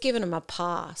 You've just given them a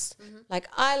pass. Like,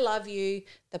 I love you.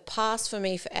 The pass for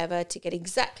me forever to get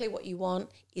exactly what you want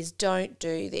is don't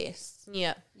do this.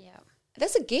 Yeah.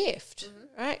 That's a gift,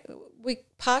 right? We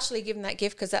partially give them that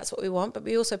gift because that's what we want, but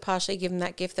we also partially give them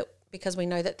that gift because we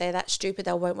know that they're that stupid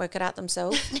they won't work it out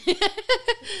themselves.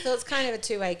 So it's kind of a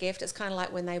two-way gift. It's kind of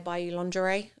like when they buy you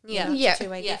lingerie. Yeah. You know, it's a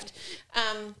two-way gift.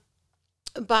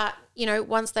 But, you know,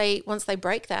 once they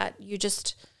break that, you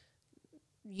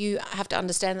have to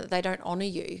understand that they don't honour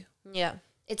you. Yeah.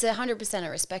 it's 100% a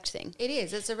respect thing. It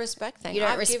is. It's a respect thing. You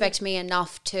don't respect me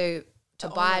enough to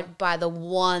abide by the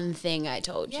one thing I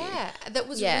told you. Yeah, that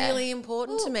was Yeah. really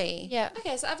important to me. Yeah.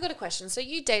 Okay, so I've got a question. So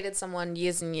you dated someone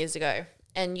years and years ago,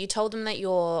 and you told them that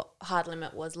your hard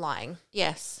limit was lying,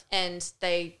 Yes. and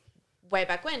they, way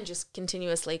back when, just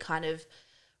continuously kind of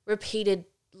repeated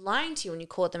lying to you, and you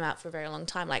caught them out for a very long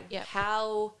time. Like,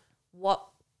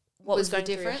 what was the going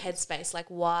through your difference? headspace? Like,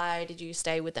 why did you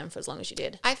stay with them for as long as you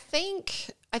did? I think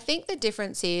the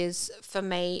difference is, for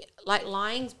me, like,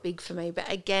 lying's big for me,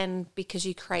 but again, because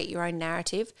you create your own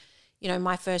narrative. You know,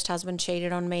 my first husband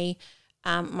cheated on me.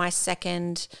 My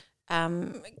second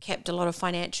kept a lot of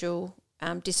financial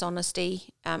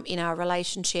dishonesty in our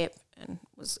relationship and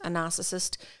was a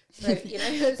narcissist. So, you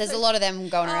know, There's a lot of them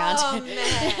going around. Oh man,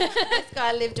 this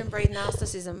guy lived and breathed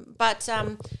narcissism. But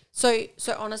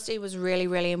so honesty was really,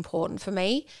 really important for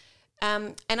me.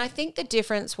 And I think the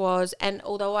difference was, and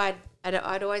although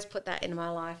I'd always put that in my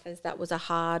life as that was a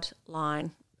hard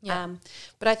line. Yeah.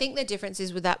 But I think the difference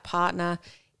is with that partner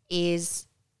is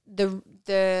the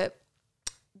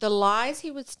lies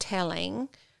he was telling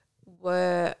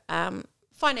were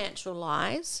financial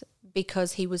lies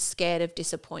because he was scared of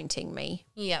disappointing me.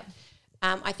 Yeah.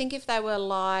 I think if they were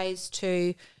lies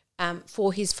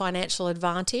for his financial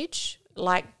advantage,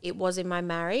 like it was in my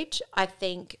marriage, I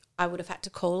think I would have had to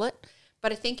call it.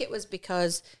 But I think it was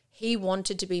because he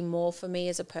wanted to be more for me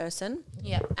as a person,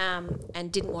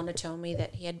 and didn't want to tell me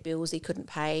that he had bills he couldn't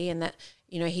pay and that,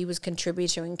 you know, he was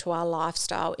contributing to our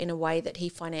lifestyle in a way that he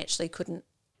financially couldn't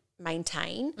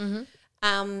maintain.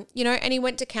 You know, and he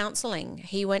went to counselling.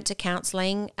 He went to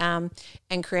counselling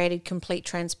and created complete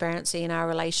transparency in our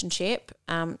relationship.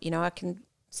 You know, I can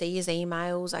see his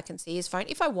emails. I can see his phone.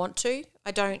 If I want to,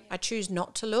 I choose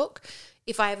not to look.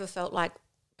 If I ever felt like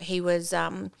he was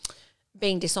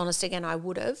being dishonest again, I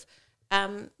would have.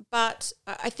 But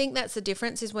I think that's the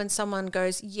difference is when someone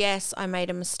goes, yes, I made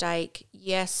a mistake.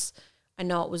 Yes, I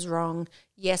know it was wrong.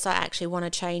 Yes, I actually want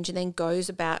to change, and then goes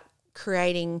about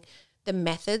creating the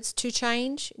methods to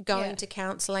change, going to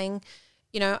counselling,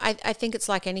 I think it's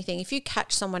like anything. If you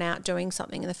catch someone out doing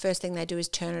something and the first thing they do is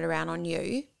turn it around on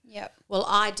you, Yep. well,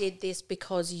 I did this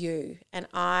because you, and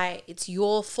it's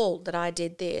your fault that I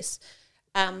did this.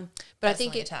 But I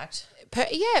think attacked.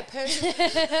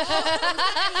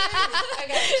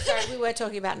 Okay, sorry, we were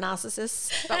talking about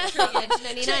narcissists, but we're not going to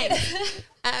mention any names.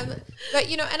 But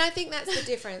and I think that's the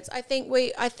difference. I think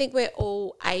we're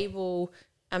all able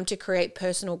to create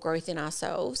personal growth in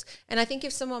ourselves, and I think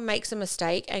if someone makes a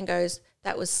mistake and goes,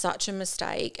 "That was such a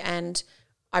mistake," and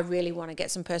I really want to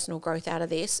get some personal growth out of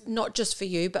this, not just for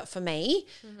you but for me,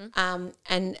 and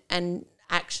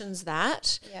actions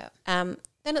that,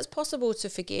 then it's possible to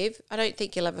forgive. I don't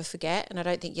think you'll ever forget, and I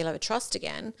don't think you'll ever trust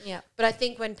again. Yeah. But I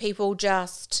think when people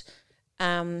just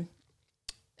they've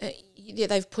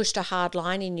pushed a hard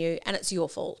line in you, and it's your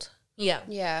fault. Yeah.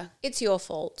 Yeah. It's your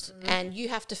fault, and you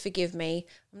have to forgive me.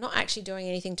 I'm not actually doing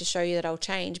anything to show you that I'll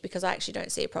change because I actually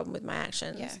don't see a problem with my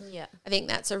actions. Yeah. Yeah. I think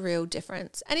that's a real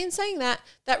difference. And in saying that,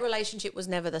 that relationship was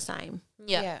never the same.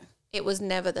 Yeah. Yeah. It was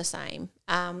never the same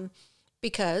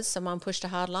because someone pushed a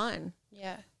hard line,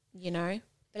 Yeah. But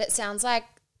But it sounds like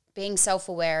being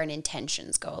self-aware and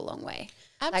intentions go a long way.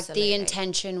 Like Absolutely. the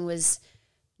intention was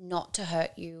not to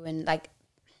hurt you, and like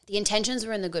the intentions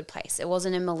were in the good place. It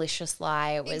wasn't a malicious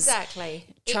lie. It was Exactly.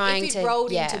 trying if to you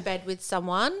rolled yeah. into bed with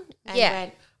someone and Yeah.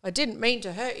 went, I didn't mean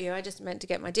to hurt you, I just meant to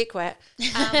get my dick wet.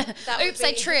 That would Oops,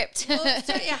 I tripped. Well,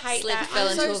 don't you hate Slip that? fell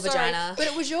I'm into so a sorry, vagina. but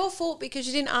it was your fault because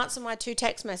you didn't answer my 2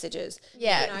 text messages.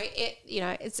 Yeah.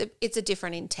 It's a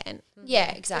different intent.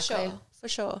 Yeah, For exactly. sure. For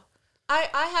sure.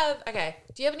 I have, okay,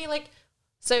 do you have any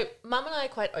so Mum and I are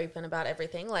quite open about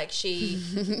everything. Like This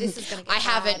is going to get I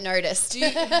haven't noticed. This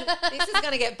is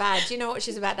going to get bad. Do you know what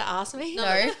she's about to ask me?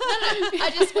 No.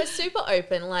 we're super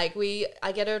open. Like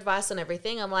I get her advice on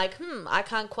everything. I'm like, I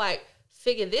can't quite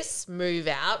figure this move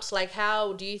out. Like,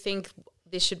 how do you think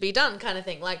this should be done? Kind of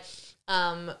thing. Like,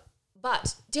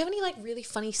 but do you have any really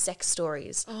funny sex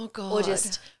stories? Oh, God. Or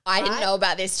just I didn't know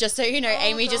about this. Just so you know,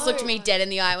 Amy just looked me dead in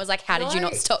the eye and was like, how did you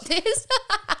not No. stop this?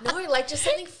 no, like just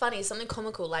something funny, something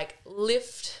comical. Like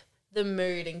lift the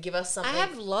mood and give us I something.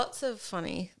 have lots of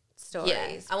funny stories.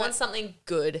 Yeah, I want something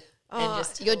good and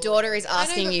just Your daughter is I know,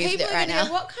 asking but you people that right are gonna go,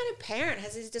 now. what kind of parent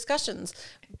has these discussions?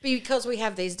 Because we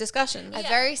have these discussions. A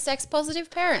very sex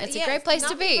positive parent. It's a Yeah, great place to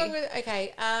nothing be. wrong with-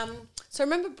 okay, so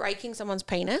remember breaking someone's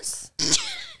penis?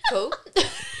 cool.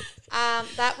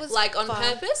 That was Like on fun.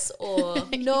 purpose or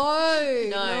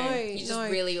No, you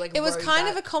just really It was rode kind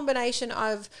that. of a combination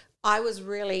of I was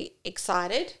really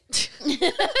excited,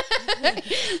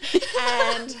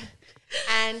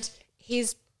 and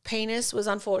his penis was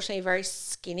unfortunately very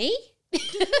skinny.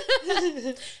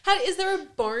 How is there a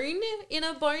bone in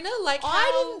a boner? Like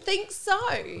I didn't think so,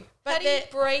 How but do you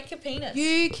break a penis?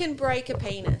 you can break a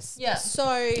penis. Yeah.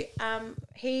 So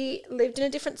he lived in a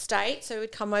different state, so he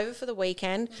would come over for the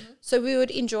weekend. Mm-hmm. So we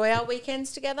would enjoy our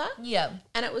weekends together. yeah.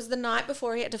 And it was the night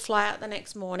before he had to fly out the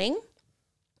next morning.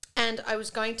 And I was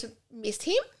going to miss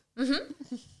him.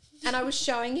 Mm-hmm. And I was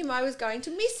showing him I was going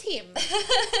to miss him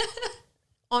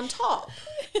on top.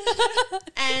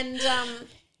 And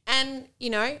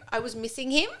I was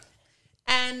missing him.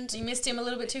 And You missed him a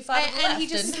little bit too far to the and left. he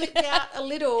just slipped out a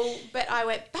little, but I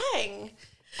went bang.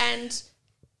 And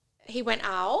he went,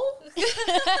 ow.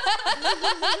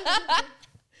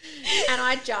 And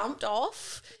I jumped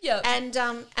off. Yep. And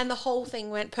the whole thing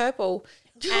went purple.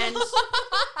 And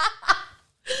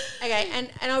okay, and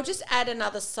I'll just add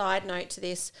another side note to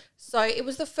this. So it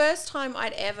was the first time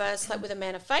I'd ever slept with a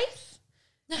man of faith.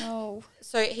 Oh,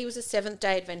 So he was a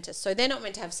Seventh-day Adventist. So they're not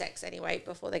meant to have sex anyway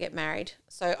before they get married.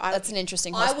 So that's an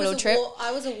interesting hospital trip.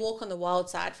 I was a walk on the wild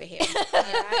side for him.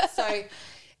 Alright? So,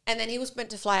 and then he was meant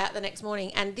to fly out the next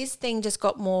morning, and this thing just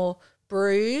got more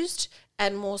bruised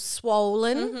and more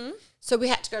swollen. Mm-hmm. So we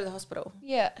had to go to the hospital.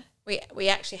 Yeah. We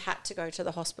actually had to go to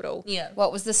the hospital. yeah.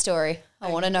 What was the story? I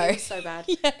want to know. It was so bad.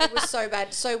 It was so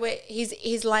bad. So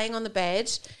he's laying on the bed,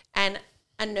 and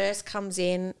a nurse comes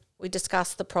in. We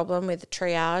discuss the problem with the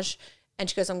triage, and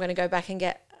she goes, I'm going to go back and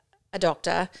get a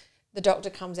doctor. The doctor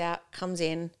comes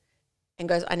in and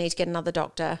goes, I need to get another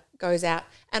doctor, goes out.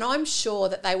 And I'm sure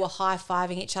that they were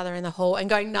high-fiving each other in the hall and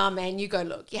going, nah, man, you go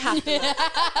look. You have to look.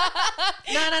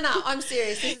 No, I'm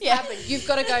serious. This has happened. You've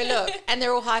got to go look. And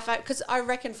they're all high-fiving because I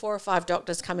reckon 4 or 5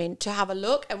 doctors come in to have a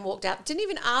look and walked out. Didn't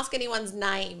even ask anyone's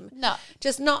name. No.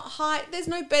 Just not hi. There's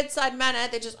no bedside manner.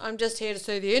 They're just, I'm just here to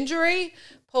see the injury,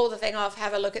 pull the thing off,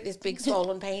 have a look at this big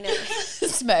swollen penis.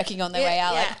 Smirking on their way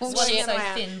out. yeah. Like, oh, It's shit. so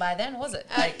thin by then, was it?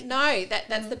 No,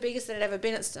 that's the biggest that had ever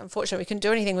been. It's unfortunate we couldn't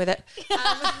do anything with it.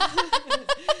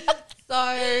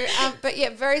 But yeah,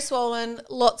 very swollen,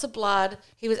 lots of blood.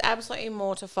 He was absolutely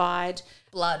mortified.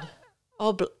 blood.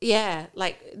 Oh, yeah,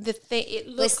 like the thing. It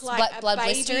looked like blood a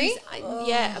baby's, blistery?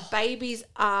 a baby's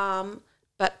arm,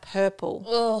 but purple.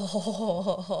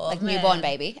 Like newborn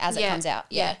baby as it comes out.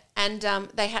 Yeah. And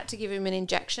they had to give him an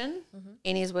injection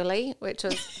in his willy, which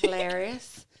was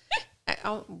hilarious.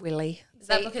 Willy. Is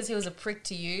that because he was a prick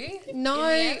to you? No,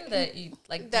 in the end, that you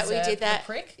like that we did that. the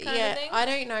prick kind of thing? I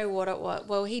don't know what it was.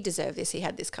 Well, he deserved this. He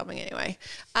had this coming anyway.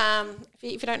 If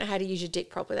you don't know how to use your dick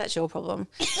properly, that's your problem.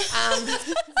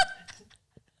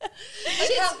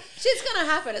 Shit's gonna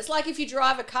happen. It's like if you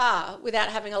drive a car without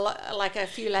having a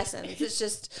few lessons. It's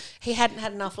just he hadn't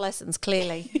had enough lessons.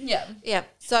 Clearly, yeah.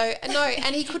 So no,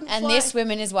 and he couldn't. And fly. this,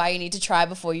 women, is why you need to try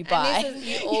before you buy. And this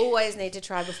is, you always need to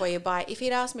try before you buy. If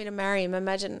he'd asked me to marry him,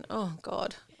 imagine, oh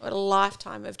God, what a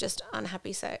lifetime of just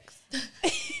unhappy sex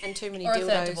and too many or dildos. a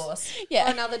third divorce. Yeah.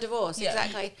 Or another divorce,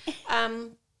 exactly.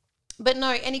 But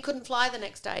no, and he couldn't fly the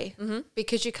next day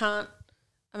because you can't.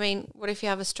 I mean, what if you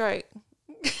have a stroke?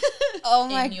 Oh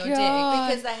my your God.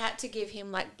 Because they had to give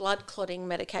him like blood clotting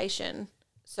medication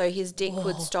so his dick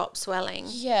would stop swelling.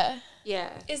 Yeah. Yeah.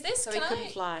 Is this so he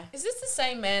couldn't fly? Is this the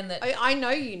same man that? I know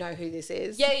you know who this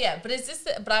is. Yeah. But is this?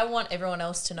 But I want everyone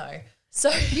else to know. So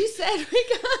You said we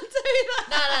can't do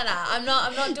that. no.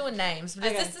 I'm not doing names.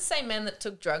 But is this the same man that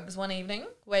took drugs one evening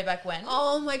way back when?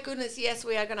 Oh my goodness! Yes,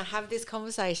 we are going to have this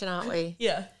conversation, aren't we?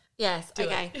 Yeah. Yes.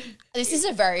 Okay. This is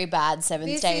a very bad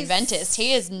Seventh-day is- Adventist.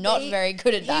 He is not very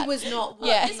good at that. He was not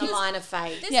Yeah. in the line of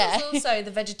faith. This Yeah. was also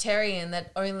the vegetarian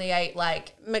that only ate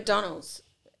like McDonald's.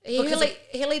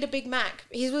 He'll eat a Big Mac.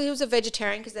 He was a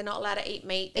vegetarian because they're not allowed to eat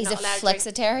meat. They're He's a not allowed to drink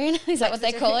flexitarian. Is that what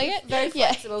they're calling it? Very Yeah.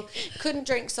 flexible. Couldn't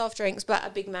drink soft drinks, but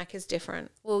a Big Mac is different.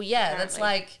 well, yeah, that's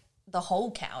Apparently. like the whole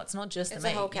cow. It's not just It's the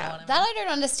a meat. whole you know cow. what I mean? That I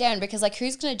don't understand because, like,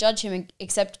 who's going to judge him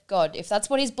except God? If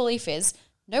that's what his belief is,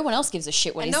 no one else gives a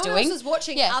shit what And he's no doing. one else is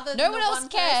watching Yeah. other No than one the else one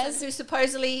cares person who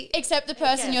supposedly... except the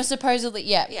person cares. you're supposedly,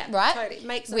 Yeah, right? totally. It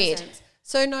makes no Weird. sense.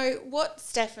 So, no, what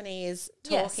Stephanie is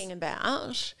talking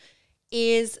about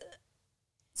is...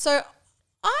 So,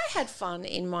 I had fun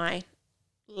in my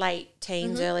late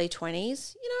teens, early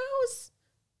 20s. You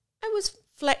know, I was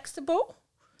flexible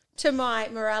to my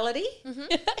morality.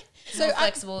 So more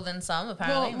flexible than some,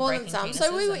 apparently. More than breaking some.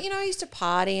 So we penises were, and- you know, I used to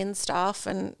party and stuff,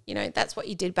 and you know that's what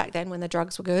you did back then when the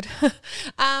drugs were good.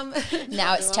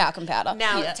 Now it's talcum powder.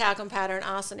 Now it's talcum powder and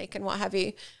arsenic and what have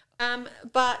you.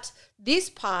 But this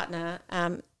partner,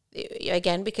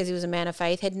 again, because he was a man of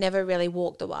faith, had never really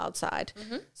walked the wild side.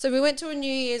 So we went to a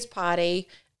New Year's party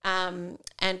and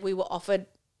we were offered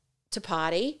to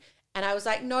party. And I was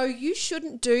like, no, you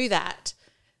shouldn't do that.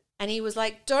 And he was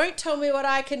like, don't tell me what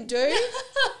I can do.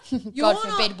 God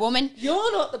forbid, woman.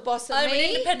 You're not the boss of I'm me. an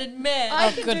independent man. I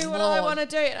Oh, can good do what I Lord. want to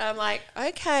do. And I'm like,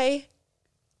 okay,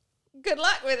 good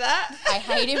luck with that. I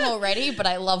hate him already, but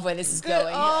I love where this is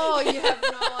going. Oh, you have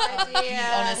no idea.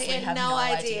 honestly You have no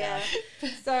idea.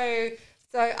 So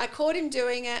I caught him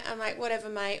doing it. I'm like, whatever,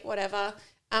 mate, whatever.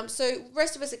 So the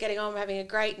rest of us are getting on. We're having a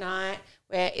great night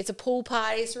where it's a pool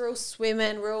party. So we're all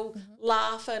swimming, we're all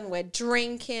laughing, we're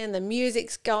drinking, the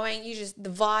music's going. The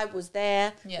vibe was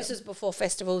there. Yeah. This was before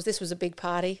festivals. This was a big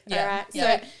party. Yeah. All right.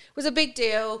 Yeah. So it was a big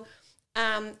deal.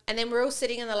 And then we're all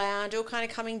sitting in the lounge, all kind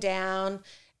of coming down.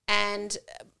 And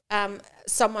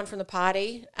someone from the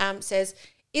party says,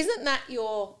 isn't that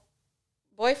your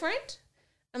boyfriend?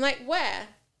 I'm like, where?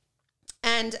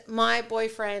 And my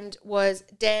boyfriend was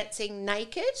dancing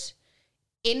naked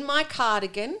in my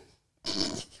cardigan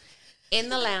in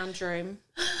the lounge room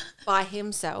by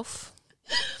himself.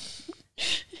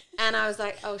 And I was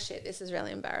like, oh shit, this is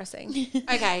really embarrassing.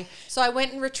 Okay, so I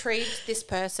went and retrieved this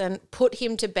person, put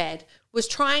him to bed, was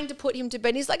trying to put him to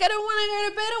bed. He's like, I don't want to go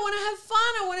to bed. I want to have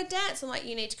fun. I want to dance. I'm like,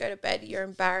 you need to go to bed. You're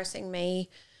embarrassing me.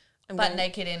 Butt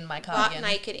naked in my cardigan. Butt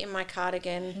naked in my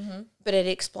cardigan. But it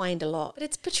explained a lot. But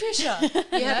it's Patricia.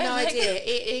 You have no idea.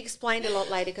 It explained a lot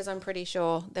later because I'm pretty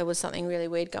sure there was something really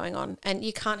weird going on. And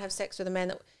you can't have sex with a man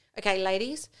that... Okay,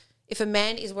 ladies, if a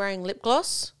man is wearing lip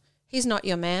gloss, he's not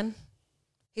your man.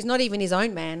 He's not even his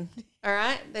own man. All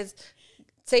right?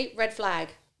 See, red flag.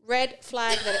 Red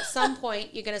flag that at some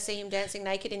point you're going to see him dancing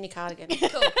naked in your cardigan.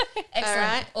 Cool. Excellent. All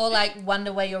right. Or like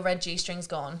wonder where your red G-string's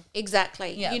gone.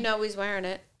 Exactly. Yeah. You know he's wearing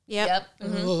it. Yep.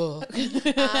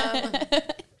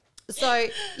 Yep. So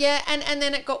yeah, and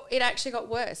then it actually got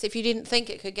worse. If you didn't think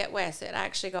it could get worse, it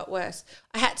actually got worse.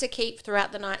 I had to keep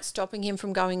throughout the night stopping him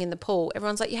from going in the pool.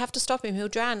 Everyone's like, you have to stop him, he'll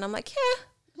drown. And I'm like,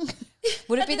 yeah.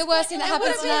 Would it be the worst thing that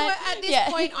happens tonight? At this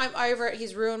point, I'm over it.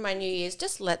 He's ruined my New Year's.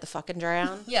 Just let the fucking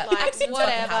drown. Yeah. like Accidents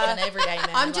fucking whatever. happen every day, man.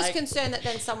 I'm just Like- concerned that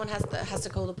then someone has to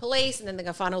call the police, and then they're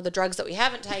gonna find all the drugs that we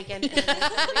haven't taken. And then there's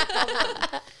gonna be a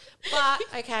problem. But,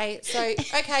 okay,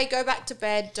 go back to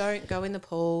bed. Don't go in the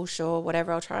pool. Sure,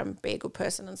 whatever. I'll try and be a good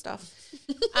person and stuff.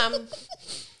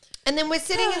 And then we're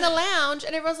sitting in the lounge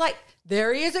and everyone's like,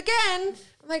 there he is again.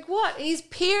 I'm like, what? He's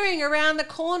peering around the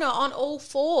corner on all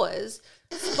fours,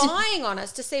 spying on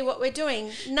us to see what we're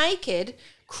doing, naked,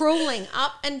 crawling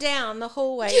up and down the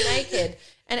hallway naked.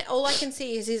 And all I can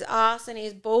see is his ass and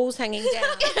his balls hanging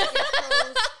down. He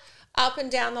crawls up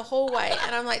and down the hallway.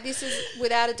 And I'm like, this is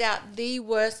without a doubt the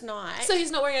worst night. So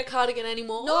he's not wearing a cardigan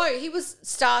anymore? No, he was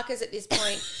starkers at this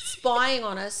point, spying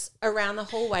on us around the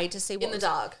hallway to see what In the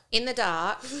dark. In the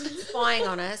dark, spying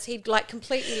on us. He'd like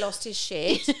completely lost his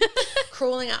shit,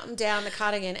 crawling up and down the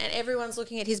cardigan, and everyone's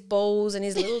looking at his balls and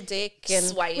his little dick, and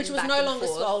Swaying which was back no and longer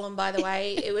forth. swollen, by the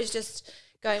way. It was just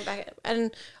going back.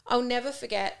 And I'll never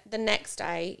forget the next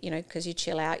day, you know, because you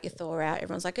chill out, you thaw out.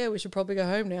 Everyone's like, oh, we should probably go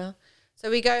home now. So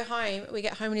we go home, we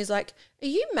get home, and he's like, are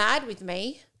you mad with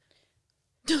me?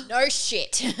 No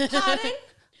shit. Pardon?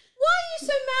 Why are you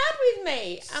so mad with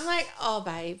me? I'm like, oh,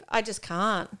 babe, I just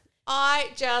can't. I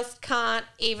just can't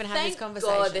even have Thank this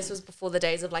conversation. God this was before the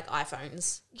days of like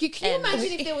iPhones. Can you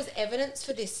imagine if there was evidence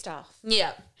for this stuff?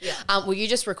 Yeah. Yeah. Well, you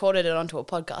just recorded it onto a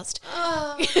podcast.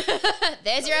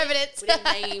 There's your evidence. We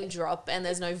didn't name drop and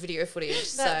there's no video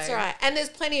footage. That's so. right. And there's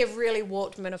plenty of really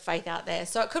warped men of faith out there.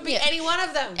 So it could be any one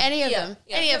of them. Any of Yeah, them.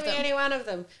 yeah. Any It of could be them. any one of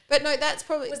them. But no, that's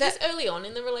probably... Was this early on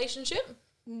in the relationship?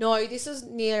 No, this was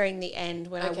nearing the end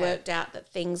when I Okay. worked out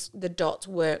that the dots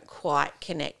weren't quite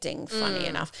connecting, funny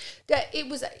enough. That it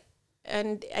was,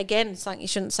 and again, something you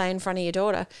shouldn't say in front of your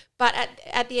daughter, but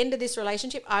at the end of this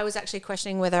relationship, I was actually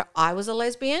questioning whether I was a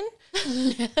lesbian.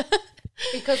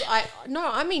 Because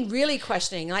I mean really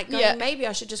questioning, like going, Yeah. maybe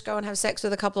I should just go and have sex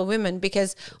with a couple of women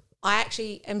because I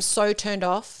actually am so turned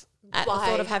off at the Why?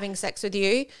 thought of having sex with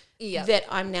you Yeah. that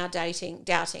I'm now doubting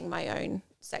my own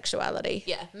sexuality.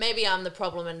 Yeah. Maybe I'm the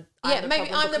problem and Yeah, I'm the maybe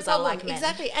problem I'm the because problem. I like men.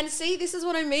 Exactly. And see, this is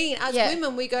what I mean. As Yeah.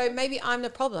 women, we go, maybe I'm the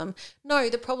problem. No,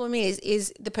 the problem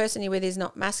is the person you're with is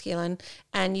not masculine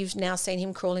and you've now seen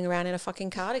him crawling around in a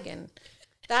fucking cardigan.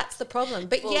 That's the problem.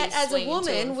 But Balls yet, as a swinging to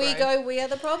woman, and we fro. go, we are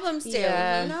the problem still.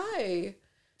 Yeah. No.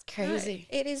 Crazy.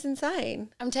 It is insane.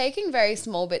 I'm taking very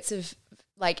small bits of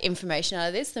like information out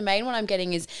of this. The main one I'm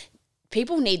getting is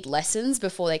people need lessons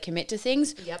before they commit to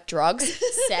things. Yep. Drugs,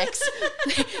 sex.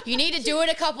 You need to do it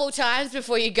a couple of times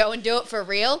before you go and do it for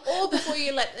real. Or before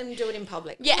you let them do it in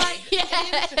public. Yeah. Like,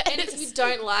 And if you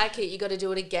don't like it, you got to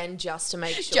do it again just to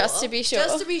make sure. Just to be sure.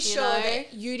 just to be sure know?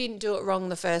 that you didn't do it wrong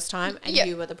the first time and Yeah.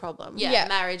 you were the problem. Yeah, Yeah.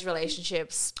 marriage,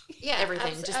 relationships, Yeah,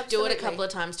 everything. Just do it a absolutely. couple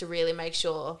of times to really make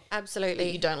sure.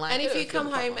 Absolutely. You don't like and it if or you if you're come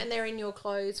the home problem. and they're in your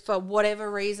clothes for whatever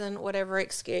reason, whatever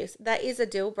excuse, that is a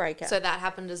deal breaker. So that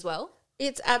happened as well.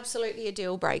 it's absolutely a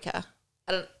deal breaker.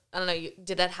 I don't know.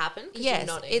 Did that happen? 'Cause you're Yes,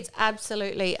 nodding. it's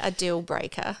absolutely a deal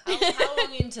breaker. How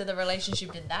long into the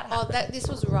relationship did that happen? Oh, this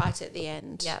was right at the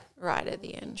end. Yeah. Right at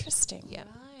the end. Interesting. Yeah.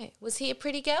 Right. Was he a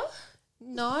pretty girl?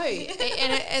 No.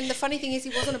 and the funny thing is he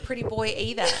wasn't a pretty boy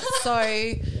either. So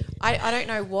I don't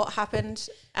know what happened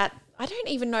I don't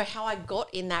even know how I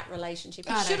got in that relationship.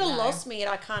 He I should don't have know. lost me at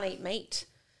I can't eat meat.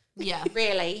 Yeah.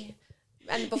 Really.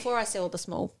 And before I saw the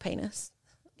small penis,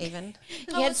 even.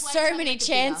 You had so many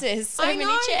chances. So I many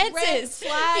know, chances.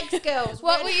 Red flags, girls.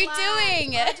 What red were you flags.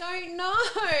 doing? I don't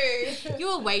know. You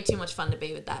were way too much fun to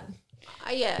be with that.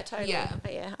 Yeah, totally. Yeah.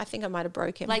 Yeah, I think I might have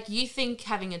broke him. Like, you think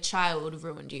having a child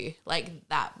ruined you. Like,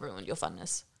 that ruined your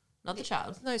funness. Not the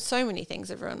child. no, so many things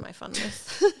have ruined my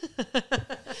funness.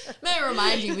 May I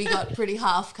remind you, we got pretty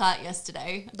half cut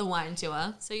yesterday, the wine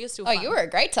tour. So you're still Oh, fun. you were a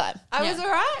great time. I was all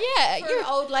right. Yeah, For an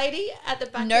old lady at the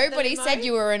back. Nobody of the said limo.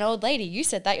 you were an old lady. You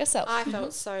said that yourself. I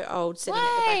felt so old sitting at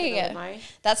the back of the limo.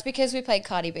 That's because we played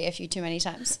Cardi B a few too many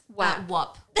times. WAP.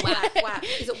 WAP. WAP. WAP.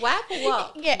 Is it WAP or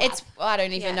what? Yeah, it's I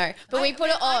don't even know. But we put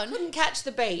it I on. couldn't catch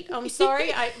the beat. I'm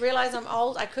sorry. I realise I'm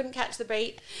old. I couldn't catch the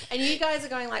beat. And you guys are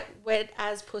going like wet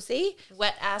as pussy.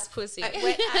 Wet ass pussy.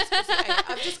 Wet ass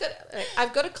pussy. Okay,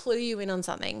 I've got to clue you in on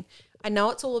something. I know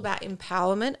it's all about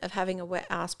empowerment of having a wet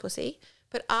ass pussy,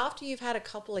 but after you've had a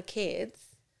couple of kids,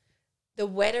 the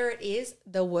wetter it is,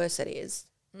 the worse it is.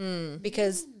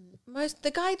 Because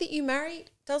the guy that you marry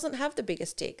doesn't have the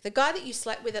biggest dick. The guy that you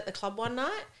slept with at the club one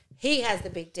night, he has the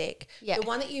big dick. Yeah. The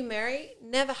one that you marry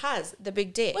never has the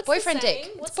big dick. What's Boyfriend the saying?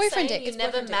 dick. It's What's boyfriend the saying? dick. You It's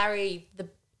never boyfriend dick. marry the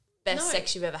best No.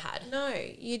 sex you've ever had. No,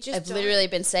 you just I've don't. literally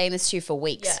been saying this to you for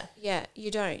weeks. Yeah. Yeah,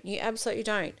 you don't. You absolutely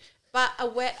don't. But a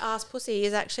wet ass pussy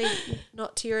is actually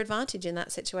not to your advantage in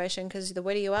that situation because the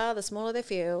wetter you are, the smaller they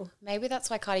feel. Maybe that's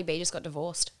why Cardi B just got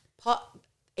divorced.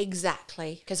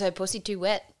 Exactly. Because her pussy too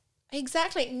wet.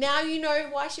 Exactly. Now you know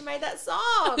why she made that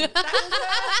song. That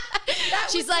was her,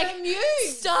 She's like, her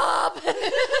muse. Stop.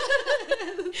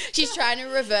 She's trying to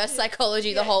reverse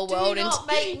psychology the whole world. Do not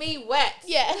make me wet.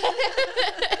 Yeah.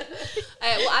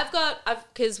 Well,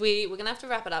 because we're going to have to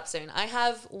wrap it up soon. I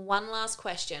have one last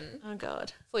question Oh,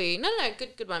 God. for you. No,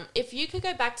 good one. If you could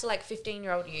go back to like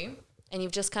 15-year-old you and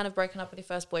you've just kind of broken up with your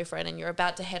first boyfriend and you're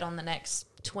about to head on the next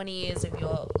 20 years of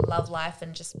your love life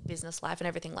and just business life and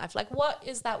everything life, like what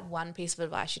is that one piece of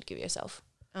advice you'd give yourself?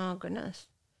 Oh, goodness.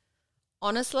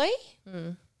 Honestly,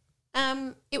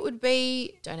 it would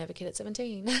be Don't have a kid at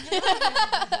 17. that's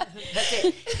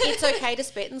it. It's okay to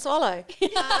spit and swallow.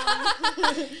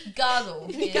 Gargle.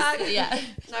 Gargle. Yeah.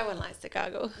 No one likes to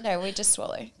gargle. No, we just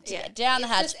swallow. Yeah. Down the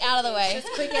hatch, out of the way. It's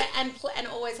quicker and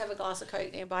always have a glass of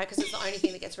Coke nearby because it's the only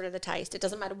thing that gets rid of the taste. It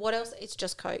doesn't matter what else. It's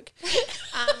just Coke.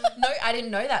 No, I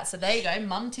didn't know that. So there you go.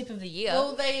 Mum tip of the year.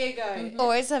 Well, there you go.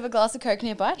 Always have a glass of Coke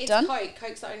nearby. It's Done. Coke.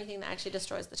 Coke's the only thing that actually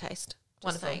destroys the taste.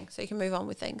 Just Wonderful. saying. So you can move on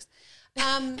with things.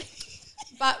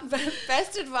 But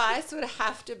best advice would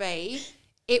have to be,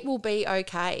 it will be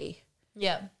okay.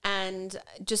 Yeah. And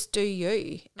just do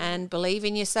you and believe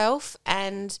in yourself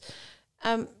and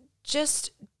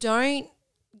just don't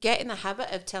get in the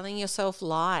habit of telling yourself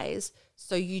lies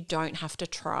so you don't have to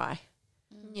try.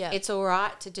 Yeah. It's all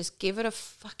right to just give it a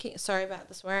fucking, sorry about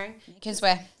the swearing. You can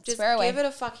swear. Just Swear away. give it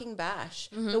a fucking bash.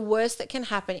 The worst that can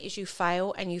happen is you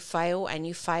fail and you fail and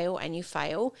you fail and you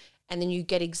fail and then you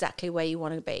get exactly where you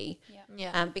want to be.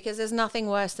 Yeah. Because there's nothing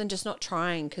worse than just not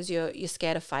trying because you're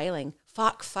scared of failing.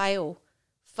 Fuck, fail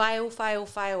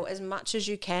as much as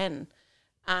you can,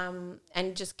 and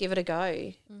just give it a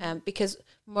go. Because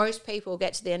most people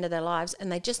get to the end of their lives and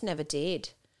they just never did.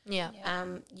 Yeah.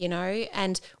 You know,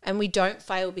 and we don't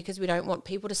fail because we don't want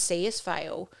people to see us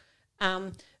fail.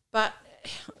 But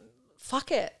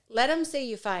fuck it, let them see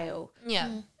you fail.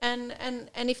 Yeah. And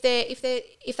if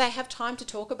they have time to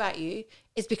talk about you,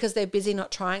 it's because they're busy not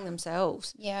trying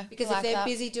themselves. Yeah, Because like if they're that.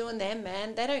 busy doing them,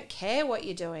 man, they don't care what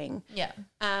you're doing. Yeah.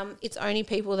 It's only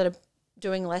people that are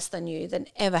doing less than you that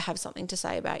ever have something to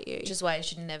say about you. Which is why you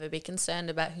should never be concerned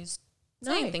about who's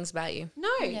saying things about you. No,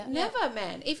 never,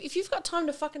 man. If you've got time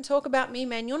to fucking talk about me,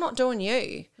 man, you're not doing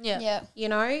you. Yeah. Yeah. You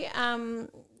know,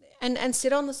 and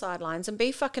sit on the sidelines and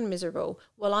be fucking miserable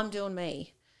while I'm doing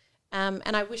me.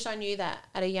 And I wish I knew that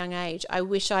at a young age. I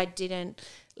wish I didn't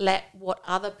let what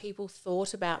other people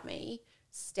thought about me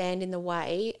stand in the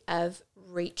way of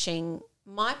reaching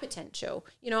my potential.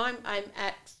 You know, I'm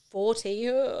at 40.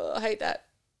 I hate that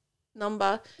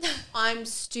number. I'm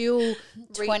still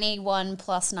 21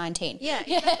 plus 19. Yeah,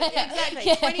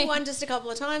 exactly. 21 just a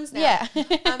couple of times now.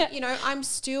 Yeah. You know, I'm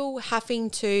still having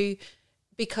to,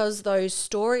 because those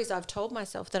stories I've told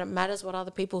myself that it matters what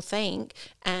other people think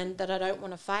and that I don't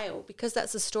want to fail, because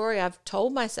that's a story I've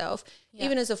told myself.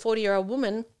 Even as a 40-year-old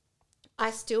woman,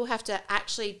 I still have to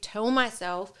actually tell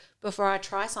myself before I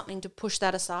try something to push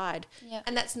that aside. Yep.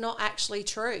 And that's not actually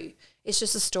true. It's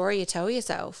just a story you tell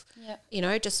yourself. Yep. You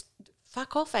know, just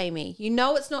fuck off, Amy. You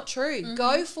know it's not true.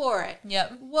 Go for it.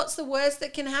 Yep. What's the worst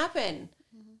that can happen?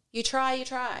 You try.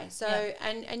 So,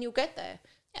 and you'll get there.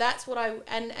 That's what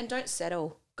and don't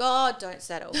settle. God, don't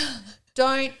settle.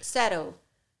 Don't settle.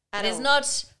 It is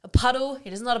not a puddle.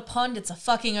 It is not a pond. It's a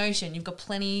fucking ocean. You've got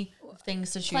plenty of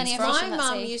things to choose Plenty of from. fish My in that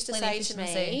mum sea. used to Plenty of say fish to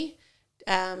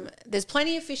in the me, there's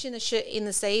plenty of fish in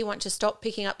the sea once you stop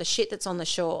picking up the shit that's on the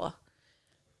shore.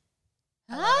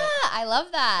 I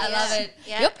love that. I love it.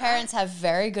 Yeah. Your parents have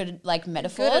very good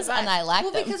metaphors, and I like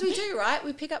well, them. because we do, right?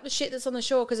 We pick up the shit that's on the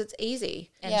shore because it's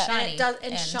easy And Yeah. shiny. and it does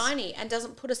and shiny and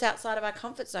doesn't put us outside of our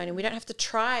comfort zone, and we don't have to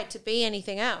try to be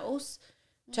anything else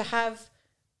to have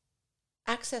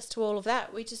access to all of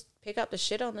that. We just pick up the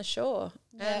shit on the shore,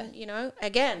 and you know,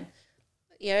 again,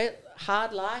 you know,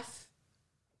 hard life,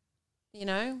 you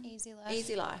know, Easy life.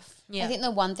 easy life. Yeah. I think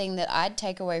the one thing that I'd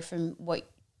take away from what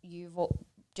you've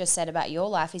just said about your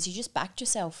life is you just backed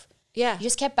yourself. Yeah, You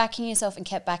just kept backing yourself and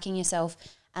kept backing yourself.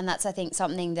 And that's, I think,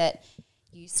 something that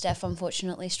you, Steph,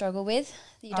 unfortunately struggle with.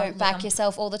 You don't back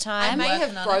yourself all the I time. may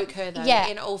working have on broke her though. Yeah.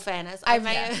 In all fairness, I, I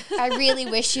may have. I really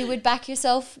wish you would back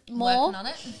yourself more. Working on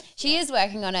it. She is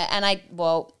working on it. And I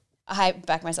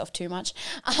back myself too much.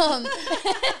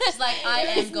 It's like, I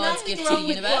am God's nothing gift to the wrong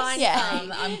with universe. blind Yeah.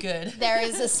 I'm good. There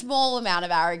is a small amount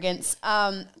of arrogance.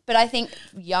 But I think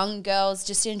young girls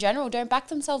just in general don't back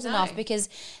themselves enough because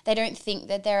they don't think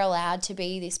that they're allowed to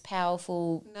be this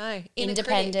powerful, No,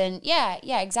 independent. Yeah,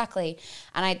 exactly.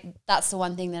 And that's the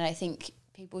one thing that I think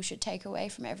people should take away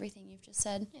from everything you've just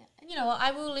said. Yeah. And you know what?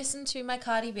 I will listen to my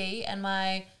Cardi B and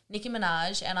my Nicki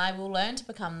Minaj, and I will learn to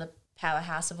become the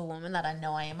powerhouse of a woman that I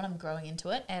know I am, and I'm growing into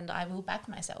it, and I will back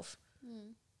myself.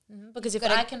 Because if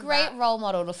Got I a can great rap, role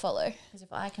model to follow. because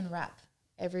if I can rap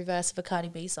every verse of a Cardi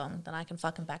B song, then I can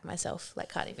fucking back myself like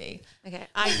Cardi B. Okay.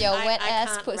 Your wet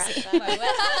ass can't pussy. rap that.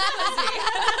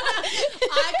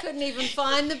 I couldn't even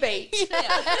find the beat.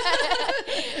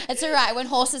 It's all right. When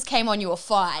horses came on, you were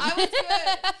fine. I was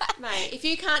good. Mate, if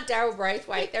you can't Daryl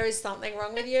Braithwaite, there is something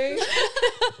wrong with you.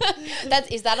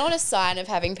 Is that not a sign of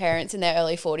having parents in their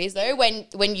early 40s though?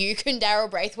 When you can Daryl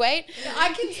Braithwaite?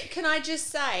 Can I just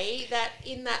say that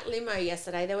in that limo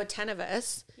yesterday, there were 10 of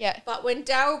us. Yeah. But when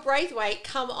Daryl Braithwaite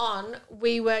come on,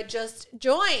 we were just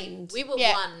joined. We were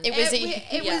Yeah, one. it was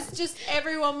It was just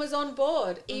everyone was on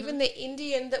board. Even the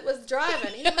Indian that was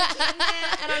driving, he was in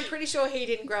there, and I'm pretty sure he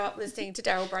didn't grow up listening to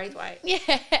Daryl Braithwaite. Yeah.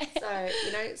 So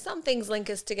some things link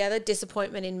us together: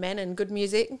 disappointment in men and good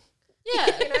music. Yeah.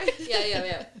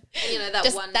 Yeah. And,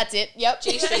 that one That's it. Yep.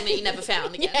 G-string that you never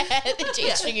found again. Yeah, the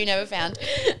G-string you never found.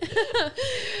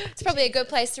 It's probably a good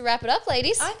place to wrap it up,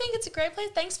 ladies. I think it's a great place.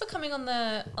 Thanks for coming on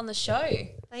the show.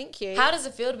 Thank you. How does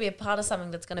it feel to be a part of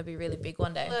something that's going to be really big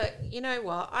one day? Look, you know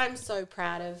what? I'm so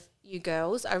proud of you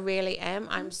girls. I really am.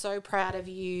 I'm so proud of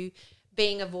you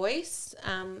being a voice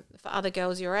for other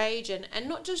girls your age and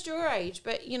not just your age,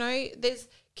 but, there's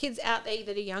kids out there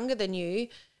that are younger than you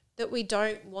that we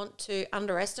don't want to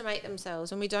underestimate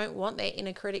themselves and we don't want their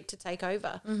inner critic to take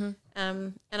over. Mm-hmm.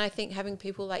 And I think having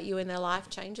people like you in their life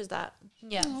changes that.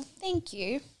 Yeah. Oh, thank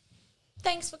you.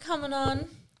 Thanks for coming on.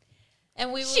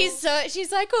 And we will... She's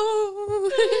like,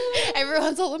 oh,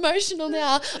 everyone's all emotional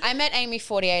now. I met Amy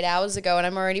 48 hours ago and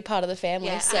I'm already part of the family.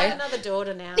 Yeah, so I have another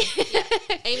daughter now.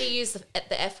 Amy used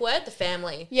the F word, the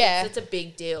family. Yeah. It's a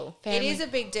big deal. It is a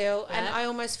big deal, and I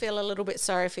almost feel a little bit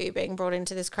sorry for you being brought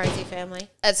into this crazy family.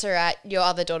 That's all right. Your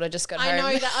other daughter just got home. I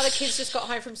know that other kids just got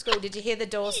home from school. Did you hear the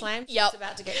door slam? Yep. It's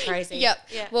about to get crazy. Yep.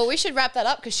 Yeah. Well, we should wrap that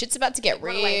up because shit's about to get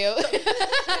Run away. real.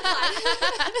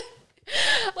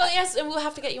 Well, yes, and we'll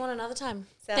have to get you on another time.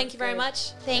 Sounds Thank you very good.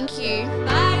 much. Thank you.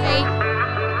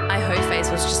 My hoe phase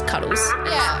was just cuddles.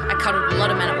 Yeah. I cuddled a lot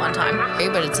of men at one time.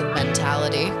 But it's a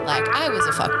mentality. Like, I was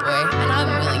a fuckboy and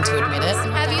I'm willing to admit it.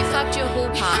 Have you fucked your hall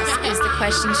pass is the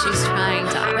question she's trying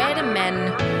to ask. Where do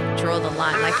men draw the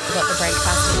line? Like, I've got the brain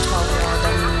capacity of 12-year-old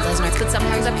and there's no... But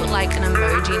sometimes I put like an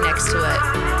emoji next to it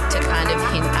to kind of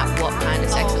hint at what kind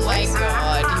of sex it was. Oh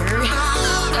my God. You're